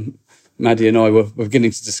 Maddie and I were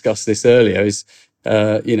beginning to discuss this earlier, is,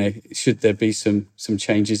 should there be some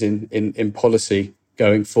changes in policy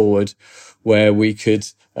going forward where we could,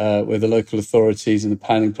 where the local authorities and the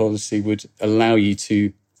planning policy would allow you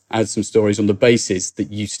to add some stories on the basis that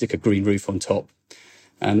you stick a green roof on top.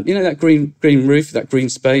 And, that green roof, that green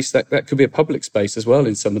space, that could be a public space as well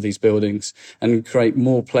in some of these buildings, and create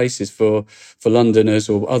more places for Londoners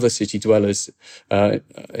or other city dwellers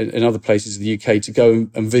in other places of the UK to go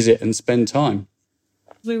and visit and spend time.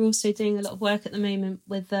 We're also doing a lot of work at the moment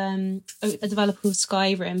with a developer called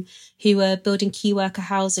Skyrim, who are building key worker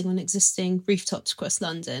housing on existing rooftops across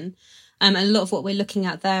London. And a lot of what we're looking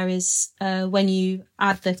at there is when you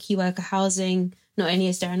add the key worker housing, not only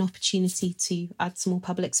is there an opportunity to add some more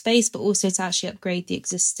public space, but also to actually upgrade the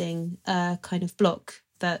existing kind of block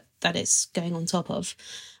that it's going on top of.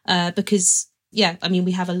 Because, we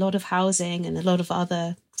have a lot of housing and a lot of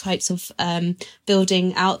other types of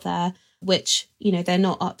building out there, which, they're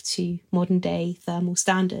not up to modern day thermal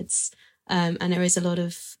standards. And there is a lot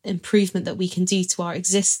of improvement that we can do to our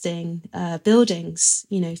existing buildings,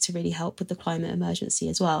 to really help with the climate emergency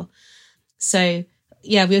as well. So,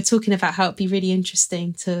 we were talking about how it'd be really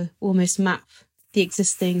interesting to almost map the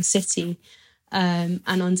existing city and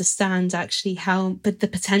understand actually but the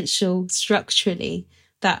potential structurally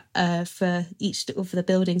that for each of the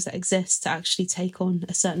buildings that exist to actually take on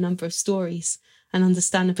a certain number of stories and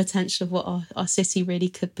understand the potential of what our city really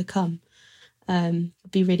could become. It'd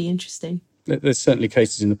be really interesting. There's certainly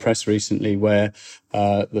cases in the press recently where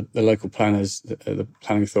the local planners, the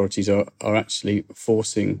planning authorities are actually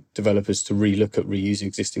forcing developers to relook at reusing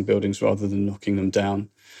existing buildings rather than knocking them down.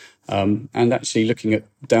 And actually looking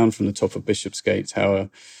down from the top of Bishopsgate Tower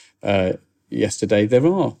yesterday, there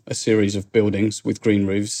are a series of buildings with green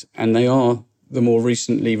roofs, and they are the more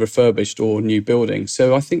recently refurbished or new buildings.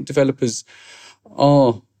 So I think developers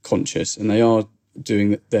are conscious and they are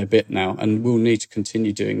doing their bit now, and will need to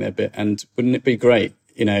continue doing their bit. And wouldn't it be great,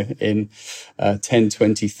 in 10,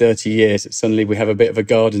 20, 30 years, that suddenly we have a bit of a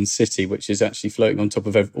garden city, which is actually floating on top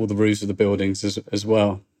of all the roofs of the buildings as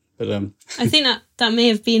well. But I think that may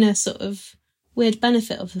have been a sort of weird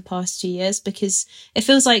benefit of the past 2 years, because it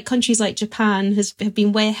feels like countries like Japan have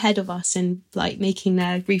been way ahead of us in like making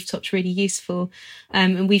their rooftops really useful,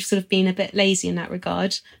 and we've sort of been a bit lazy in that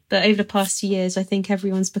regard. But over the past 2 years, I think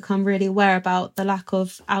everyone's become really aware about the lack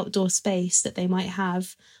of outdoor space that they might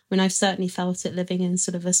have. When I've certainly felt it living in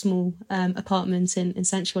sort of a small apartment in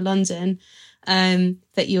central London,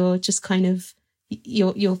 that you're just kind of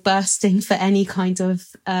you're bursting for any kind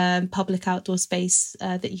of public outdoor space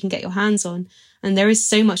that you can get your hands on. And there is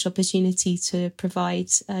so much opportunity to provide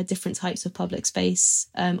different types of public space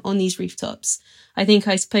on these rooftops. I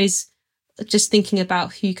suppose just thinking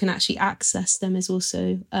about who can actually access them is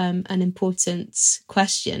also an important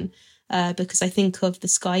question, because I think of the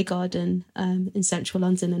Sky Garden in central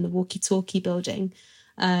London and the Walkie Talkie building.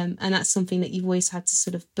 And that's something that you've always had to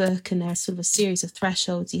sort of book, and there's sort of a series of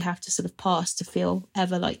thresholds you have to sort of pass to feel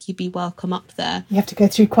ever like you'd be welcome up there. You have to go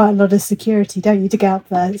through quite a lot of security, don't you, to get up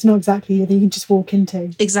there? It's not exactly that you can just walk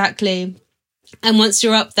into. Exactly. And once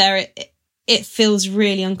you're up there, it feels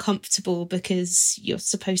really uncomfortable because you're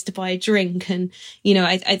supposed to buy a drink. And,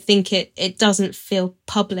 I think it doesn't feel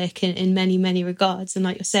public in many, many regards. And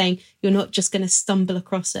like you're saying, you're not just going to stumble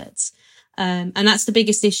across it. And that's the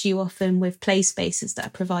biggest issue often with play spaces that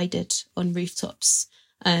are provided on rooftops,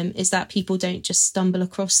 is that people don't just stumble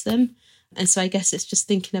across them. And so I guess it's just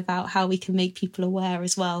thinking about how we can make people aware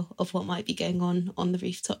as well of what might be going on the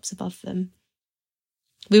rooftops above them.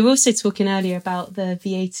 We were also talking earlier about the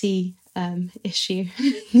VAT issue,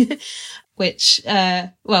 which,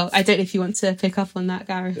 I don't know if you want to pick up on that,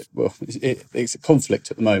 Gareth. Well, it's a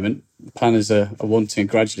conflict at the moment. Planners are wanting,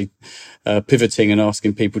 gradually pivoting and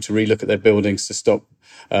asking people to relook at their buildings to stop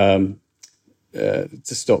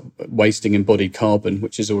wasting embodied carbon,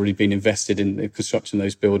 which has already been invested in the construction of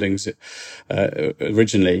those buildings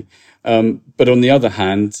originally. But on the other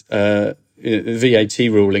hand, the VAT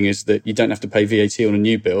ruling is that you don't have to pay VAT on a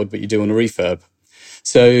new build, but you do on a refurb.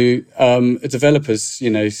 So developers,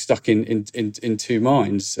 stuck in two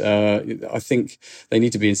minds. I think they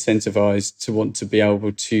need to be incentivized to want to be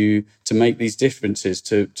able to make these differences,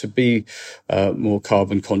 to be more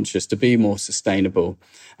carbon conscious, to be more sustainable.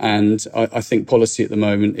 And I think policy at the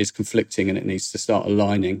moment is conflicting, and it needs to start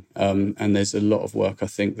aligning. And there's a lot of work, I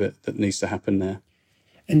think, that needs to happen there.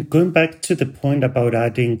 And going back to the point about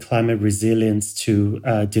adding climate resilience to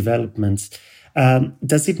developments,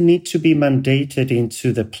 does it need to be mandated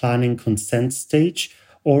into the planning consent stage,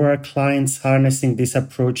 or are clients harnessing this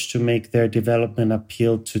approach to make their development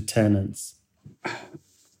appeal to tenants?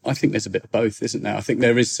 I think there's a bit of both, isn't there? I think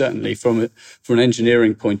there is certainly, from an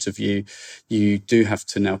engineering point of view, you do have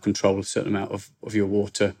to now control a certain amount of your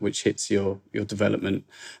water, which hits your development.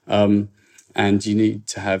 And you need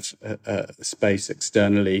to have a space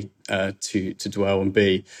externally to dwell and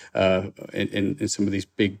be in some of these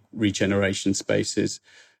big regeneration spaces.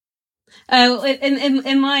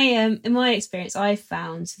 In my experience, I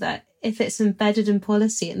found that if it's embedded in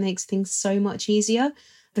policy, it makes things so much easier,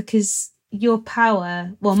 because my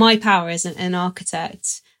power as an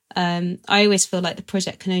architect, I always feel like the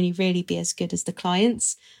project can only really be as good as the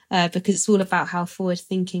client's, because it's all about how forward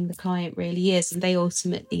thinking the client really is. And they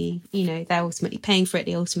ultimately, they're ultimately paying for it.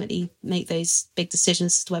 They ultimately make those big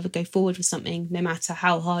decisions as to whether to go forward with something, no matter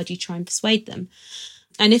how hard you try and persuade them.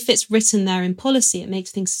 And if it's written there in policy, it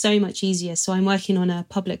makes things so much easier. So I'm working on a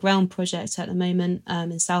public realm project at the moment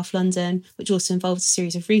in South London, which also involves a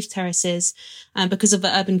series of roof terraces. And because of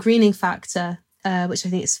the urban greening factor, which I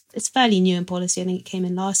think it's fairly new in policy, I think it came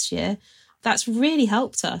in last year, that's really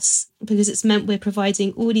helped us, because it's meant we're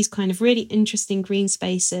providing all these kind of really interesting green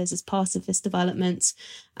spaces as part of this development.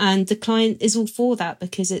 And the client is all for that,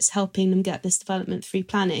 because it's helping them get this development through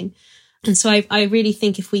planning. And so I really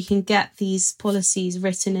think if we can get these policies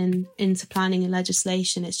written into planning and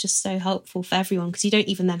legislation, it's just so helpful for everyone, because you don't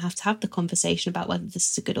even then have to have the conversation about whether this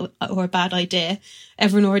is a good or a bad idea.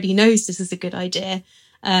 Everyone already knows this is a good idea.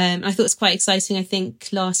 I thought it was quite exciting. I think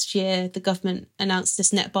last year the government announced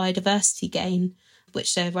this net biodiversity gain,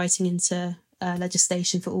 which they're writing into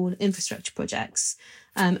legislation for all infrastructure projects.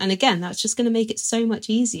 And again, that's just going to make it so much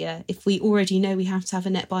easier. If we already know we have to have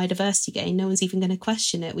a net biodiversity gain, no one's even going to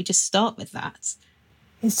question it. We just start with that.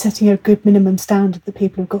 It's setting a good minimum standard that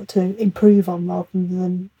people have got to improve on, rather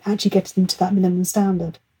than actually getting them to that minimum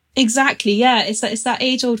standard. Exactly, yeah. It's that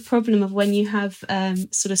age-old problem of when you have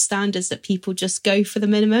sort of standards that people just go for the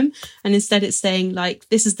minimum, and instead it's saying, like,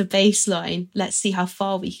 this is the baseline, let's see how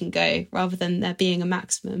far we can go, rather than there being a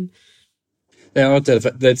maximum. There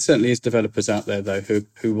certainly is developers out there, though,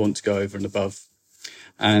 who want to go over and above.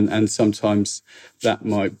 And sometimes that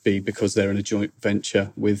might be because they're in a joint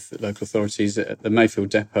venture with local authorities. At the Mayfield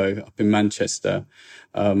Depot up in Manchester,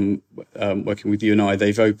 working with U&I,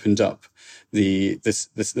 they've opened up the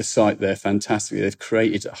site there fantastically. They've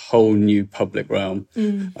created a whole new public realm.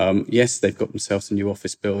 Yes, they've got themselves some new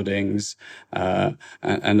office buildings and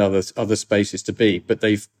other spaces to be, but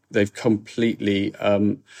they've completely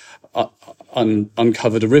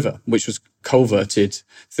uncovered a river which was culverted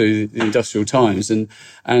through the industrial times, and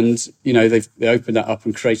they opened that up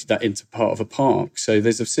and created that into part of a park. So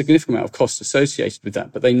there's a significant amount of cost associated with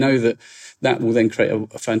that, but they know that will then create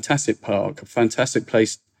a fantastic park, a fantastic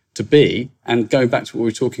place to be. And going back to what we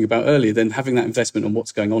were talking about earlier, then having that investment on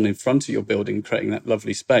what's going on in front of your building, creating that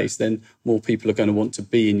lovely space, then more people are going to want to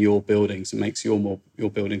be in your buildings. It makes your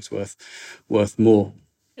buildings worth more.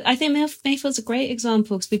 I think Mayfield's a great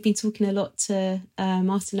example because we've been talking a lot to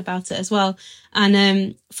Martin about it as well.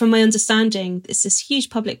 And from my understanding, it's this huge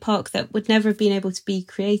public park that would never have been able to be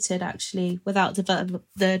created actually without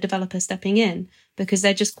the developer stepping in, because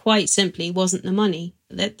there just quite simply wasn't the money.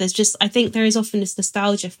 I think there is often this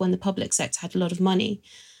nostalgia for when the public sector had a lot of money,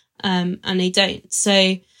 and they don't.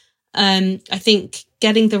 So I think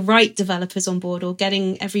getting the right developers on board, or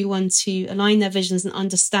getting everyone to align their visions and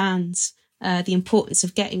understand the importance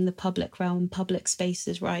of getting the public realm, public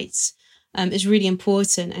spaces right, is really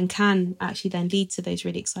important, and can actually then lead to those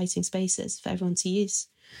really exciting spaces for everyone to use.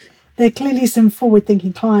 There are clearly some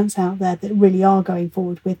forward-thinking clients out there that really are going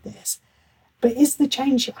forward with this. But is the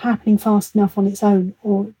change happening fast enough on its own,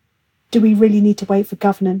 or do we really need to wait for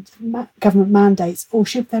government mandates, or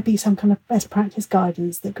should there be some kind of best practice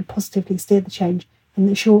guidance that could positively steer the change in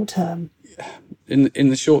the short term? In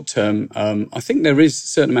the short term, I think there is a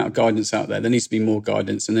certain amount of guidance out there. There needs to be more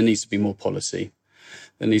guidance, and there needs to be more policy.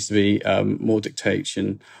 There needs to be more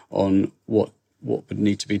dictation on what would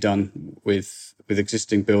need to be done with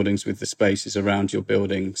existing buildings, with the spaces around your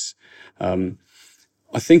buildings.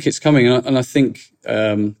 I think it's coming, and I think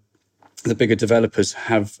the bigger developers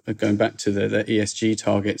have, going back to their ESG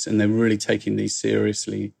targets, and they're really taking these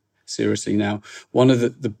seriously now. One of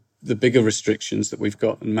the bigger restrictions that we've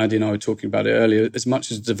got, and Maddie and I were talking about it earlier, as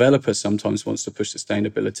much as a developer sometimes wants to push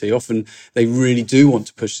sustainability, often they really do want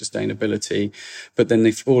to push sustainability, but then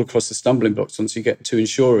they fall across the stumbling blocks once you get to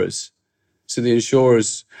insurers. So the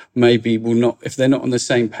insurers maybe will not, if they're not on the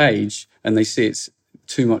same page and they see it's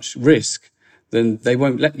too much risk, then they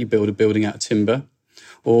won't let you build a building out of timber,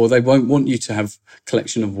 or they won't want you to have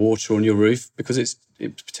collection of water on your roof because it's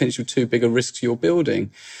potentially too big a risk to your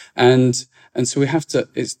building. And so we have to,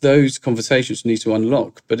 it's those conversations we need to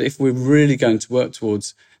unlock. But if we're really going to work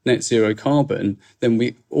towards net zero carbon,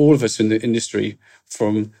 then all of us in the industry,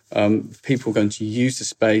 from people going to use the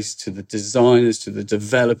space, to the designers, to the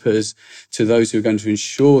developers, to those who are going to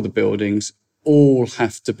insure the buildings, all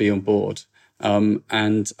have to be on board.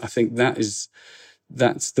 And I think that's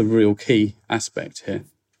the real key aspect here.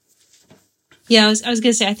 Yeah, I was going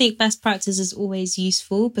to say, I think best practice is always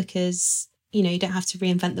useful because, you don't have to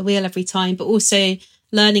reinvent the wheel every time, but also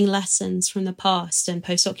learning lessons from the past and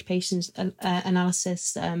post-occupation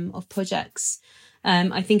analysis of projects,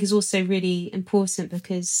 I think is also really important,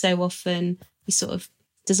 because so often we sort of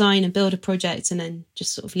design and build a project and then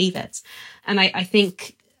just sort of leave it. And I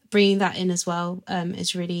think bringing that in as well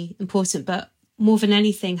is really important. But more than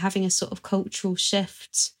anything, having a sort of cultural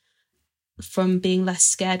shift from being less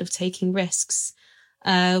scared of taking risks.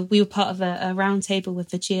 We were part of a roundtable with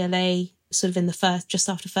the GLA sort of just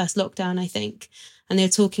after first lockdown, I think. And they were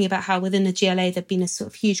talking about how within the GLA, there'd been a sort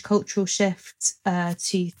of huge cultural shift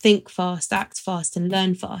to think fast, act fast and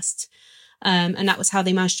learn fast. And that was how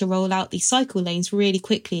they managed to roll out these cycle lanes really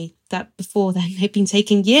quickly, that before then they'd been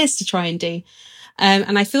taking years to try and do.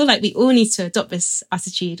 And I feel like we all need to adopt this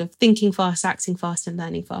attitude of thinking fast, acting fast and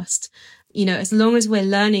learning fast. As long as we're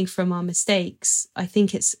learning from our mistakes, I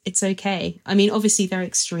think it's okay. I mean, obviously there are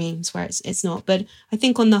extremes where it's not, but I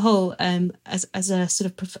think on the whole, as a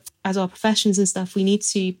sort of as our professions and stuff, we need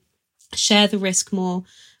to share the risk more,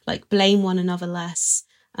 like blame one another less,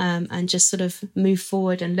 and just sort of move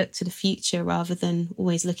forward and look to the future rather than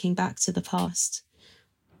always looking back to the past.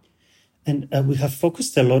 And we have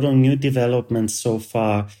focused a lot on new developments so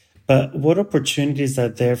far, but what opportunities are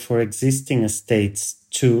there for existing estates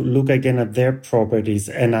to look again at their properties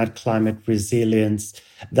and add climate resilience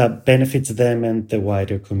that benefits them and the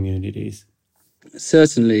wider communities?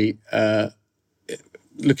 Certainly,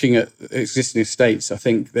 looking at existing estates, I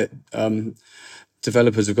think that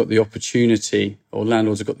developers have got the opportunity, or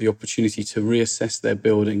landlords have got the opportunity, to reassess their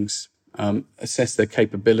buildings, assess their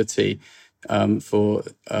capability for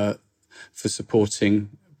supporting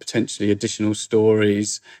potentially additional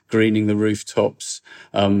stories, greening the rooftops,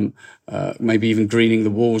 maybe even greening the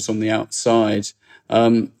walls on the outside,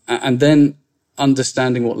 and then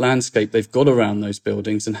understanding what landscape they've got around those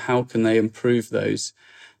buildings and how can they improve those.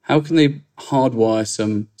 how can they hardwire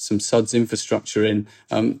some SUDS infrastructure in,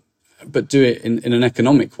 but do it in an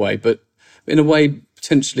economic way, but in a way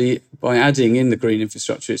potentially by adding in the green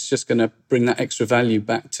infrastructure, it's just going to bring that extra value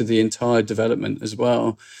back to the entire development as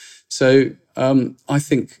well. So I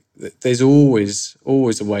think that there's always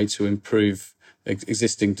a way to improve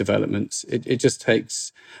existing developments. It just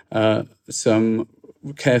takes some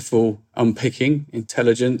careful unpicking,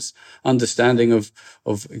 intelligence, understanding of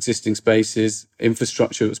existing spaces,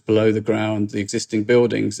 infrastructure that's below the ground, the existing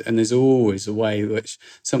buildings, and there's always a way in which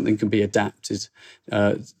something can be adapted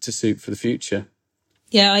to suit for the future.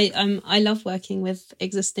 Yeah, I love working with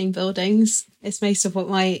existing buildings. It's most of what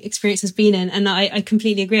my experience has been in, and I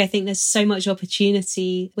completely agree. I think there's so much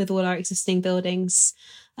opportunity with all our existing buildings.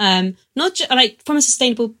 Not like from a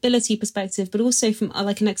sustainability perspective, but also from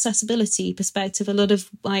like an accessibility perspective. A lot of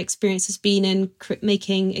my experience has been in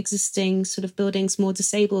making existing sort of buildings more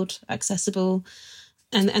disabled accessible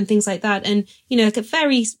and things like that. And, you know, like at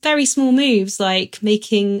very, very small moves, like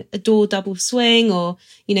making a door double swing or,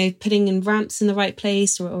 you know, putting in ramps in the right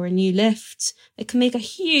place or a new lift, it can make a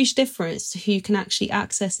huge difference to who can actually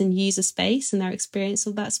access and use a space and their experience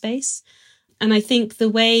of that space. And I think the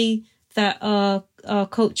way that our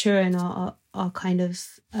culture and our kind of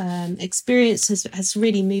experience has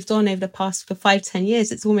really moved on over the past 5-10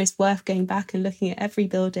 years. It's almost worth going back and looking at every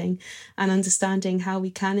building and understanding how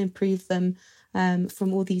we can improve them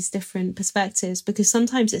from all these different perspectives, because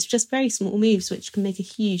sometimes it's just very small moves which can make a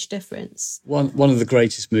huge difference. One of the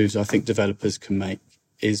greatest moves I think developers can make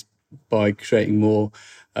is by creating more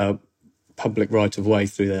public right of way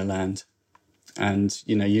through their land. And,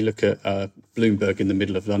 you know, you look at Bloomberg in the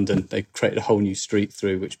middle of London, they created a whole new street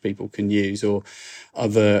through which people can use, or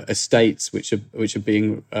other estates which are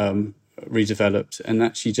being redeveloped, and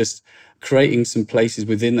actually just creating some places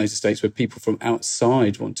within those estates where people from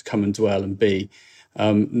outside want to come and dwell and be,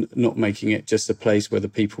 not making it just a place where the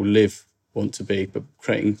people live want to be, but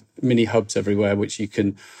creating mini hubs everywhere which you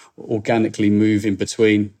can organically move in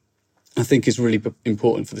between, I think is really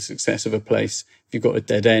important for the success of a place. If you've got a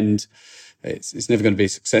dead end, it's never going to be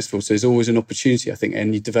successful. So there's always an opportunity, I think,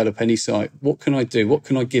 and you develop any site. What can I do? What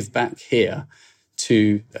can I give back here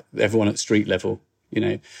to everyone at street level? You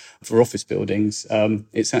know, for office buildings,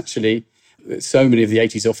 it's actually, so many of the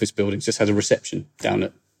 80s office buildings just had a reception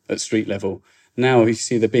down at street level. Now you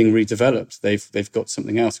see they're being redeveloped. They've got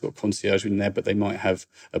something else, got concierge in there, but they might have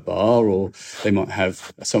a bar, or they might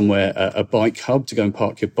have somewhere a bike hub to go and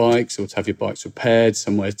park your bikes, or to have your bikes repaired,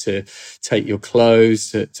 somewhere to take your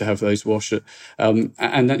clothes, to have those washed,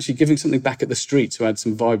 and actually giving something back at the street to add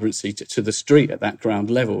some vibrancy to the street at that ground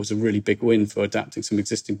level is a really big win for adapting some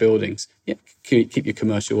existing buildings. Yeah, keep your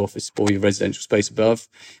commercial office or your residential space above.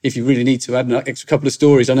 If you really need to add an extra couple of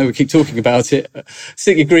stories, I know we keep talking about it,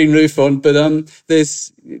 stick your green roof on, but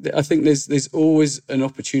I think there's always an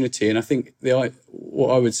opportunity, and I think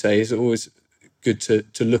what I would say is always good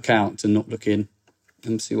to look out and not look in,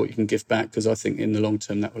 and see what you can give back, because I think in the long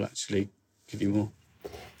term that will actually give you more.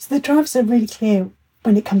 So the drivers are really clear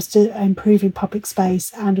when it comes to improving public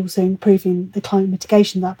space and also improving the climate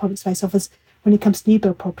mitigation that public space offers when it comes to new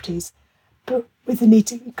build properties. But with the need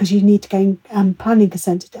to, because you need to gain planning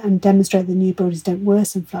consent and demonstrate that new buildings don't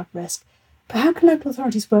worsen flood risk. But how can local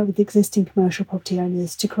authorities work with existing commercial property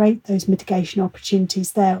owners to create those mitigation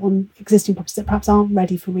opportunities there on existing properties that perhaps aren't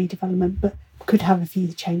ready for redevelopment but could have a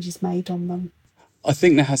few changes made on them? I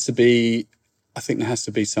think there has to be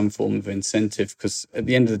some form of incentive, because at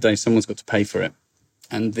the end of the day, someone's got to pay for it.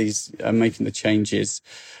 And these making the changes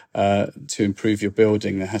to improve your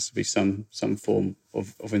building, there has to be some form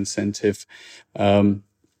of incentive.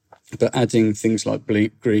 But adding things like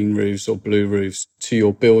green roofs or blue roofs to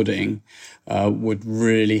your building would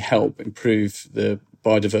really help improve the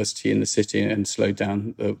biodiversity in the city and slow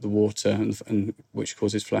down the water and which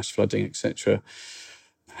causes flash flooding, etc.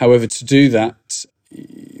 However, to do that,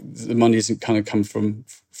 the money isn't kind of come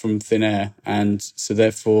from thin air, and so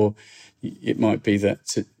therefore it might be that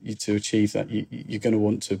to achieve that, you're going to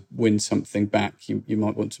want to win something back. You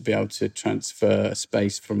might want to be able to transfer a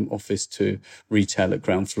space from office to retail at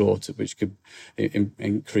ground floor, which could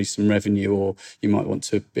increase some revenue, or you might want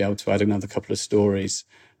to be able to add another couple of stories.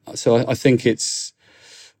 So I think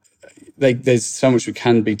there's so much that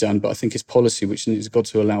can be done, but I think it's policy which has got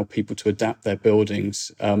to allow people to adapt their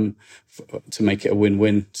buildings to make it a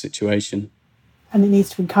win-win situation. And it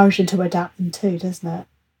needs to encourage them to adapt them too, doesn't it?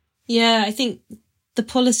 Yeah, I think the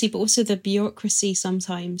policy, but also the bureaucracy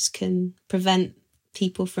sometimes can prevent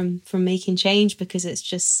people from making change, because it's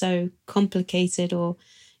just so complicated or,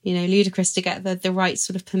 you know, ludicrous to get the right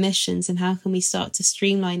sort of permissions. And how can we start to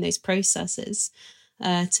streamline those processes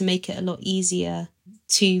to make it a lot easier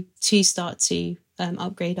to start to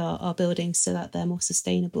upgrade our buildings so that they're more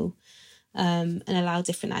sustainable, and allow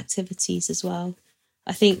different activities as well.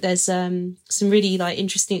 I think there's some really like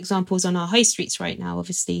interesting examples on our high streets right now,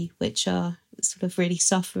 obviously, which are sort of really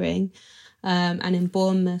suffering. And in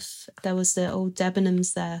Bournemouth, there was the old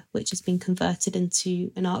Debenhams there, which has been converted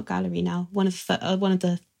into an art gallery now. One of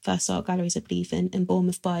the first art galleries, I believe, in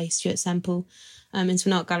Bournemouth by Stuart Semple, into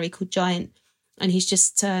an art gallery called Giant. And he's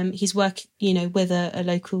just he's worked, with a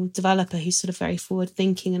local developer who's sort of very forward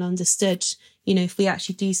thinking and understood, if we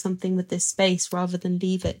actually do something with this space rather than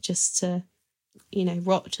leave it just to,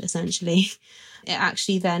 rot, essentially, it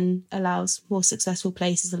actually then allows more successful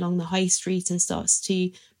places along the high street and starts to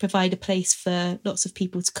provide a place for lots of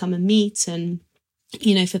people to come and meet and,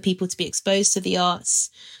 for people to be exposed to the arts.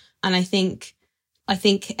 And I think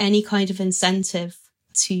any kind of incentive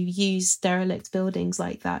to use derelict buildings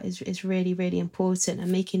like that is really, really important,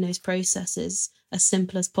 and making those processes as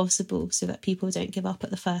simple as possible so that people don't give up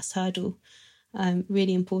at the first hurdle.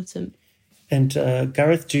 Really important. And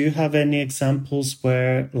Gareth, do you have any examples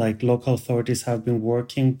where local authorities have been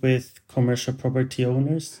working with commercial property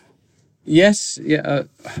owners? Yes,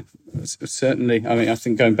 certainly. I mean, I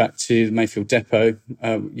think going back to the Mayfield Depot,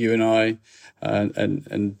 you and I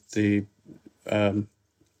and the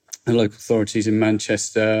local authorities in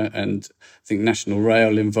Manchester, and I think National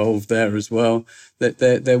Rail involved there as well, that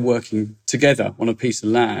they're working together on a piece of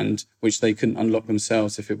land which they couldn't unlock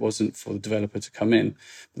themselves if it wasn't for the developer to come in.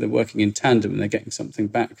 But they're working in tandem and they're getting something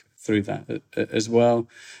back through that as well.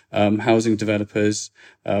 Housing developers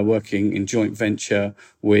working in joint venture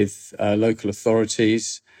with local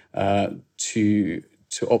authorities to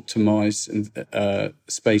optimise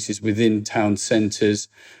spaces within town centres,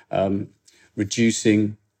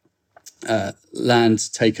 reducing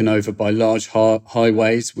land taken over by large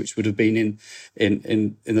highways, which would have been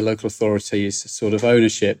in the local authorities' sort of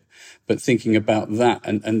ownership, but thinking about that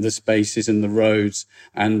and the spaces and the roads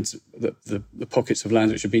and the pockets of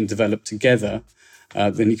land which have been developed together,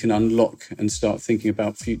 then you can unlock and start thinking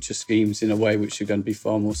about future schemes in a way which are going to be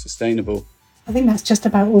far more sustainable. I think that's just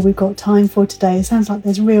about all we've got time for today. It sounds like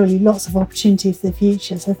there's really lots of opportunity for the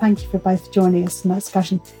future. So thank you for both joining us in that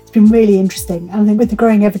discussion. It's been really interesting. And I think with the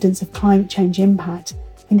growing evidence of climate change impact,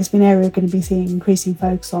 I think it's been an area we're going to be seeing increasing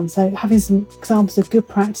focus on. So having some examples of good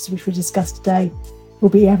practice, which we discussed today, will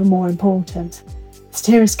be ever more important.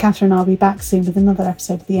 Satirists Catherine and I'll be back soon with another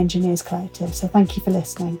episode of the Engineers Collective. So thank you for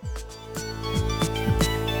listening.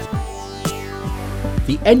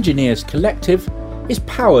 The Engineers Collective is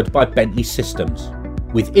powered by Bentley Systems,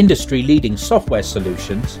 with industry-leading software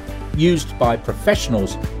solutions used by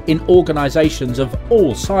professionals in organisations of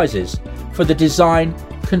all sizes for the design,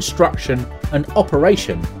 construction and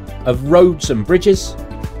operation of roads and bridges,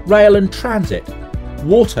 rail and transit,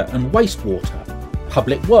 water and wastewater,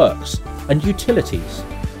 public works and utilities,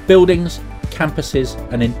 buildings, campuses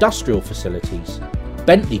and industrial facilities.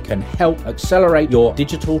 Bentley can help accelerate your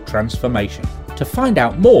digital transformation. To find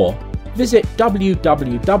out more, visit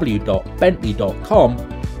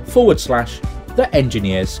www.bentley.com/The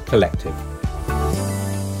Engineers Collective.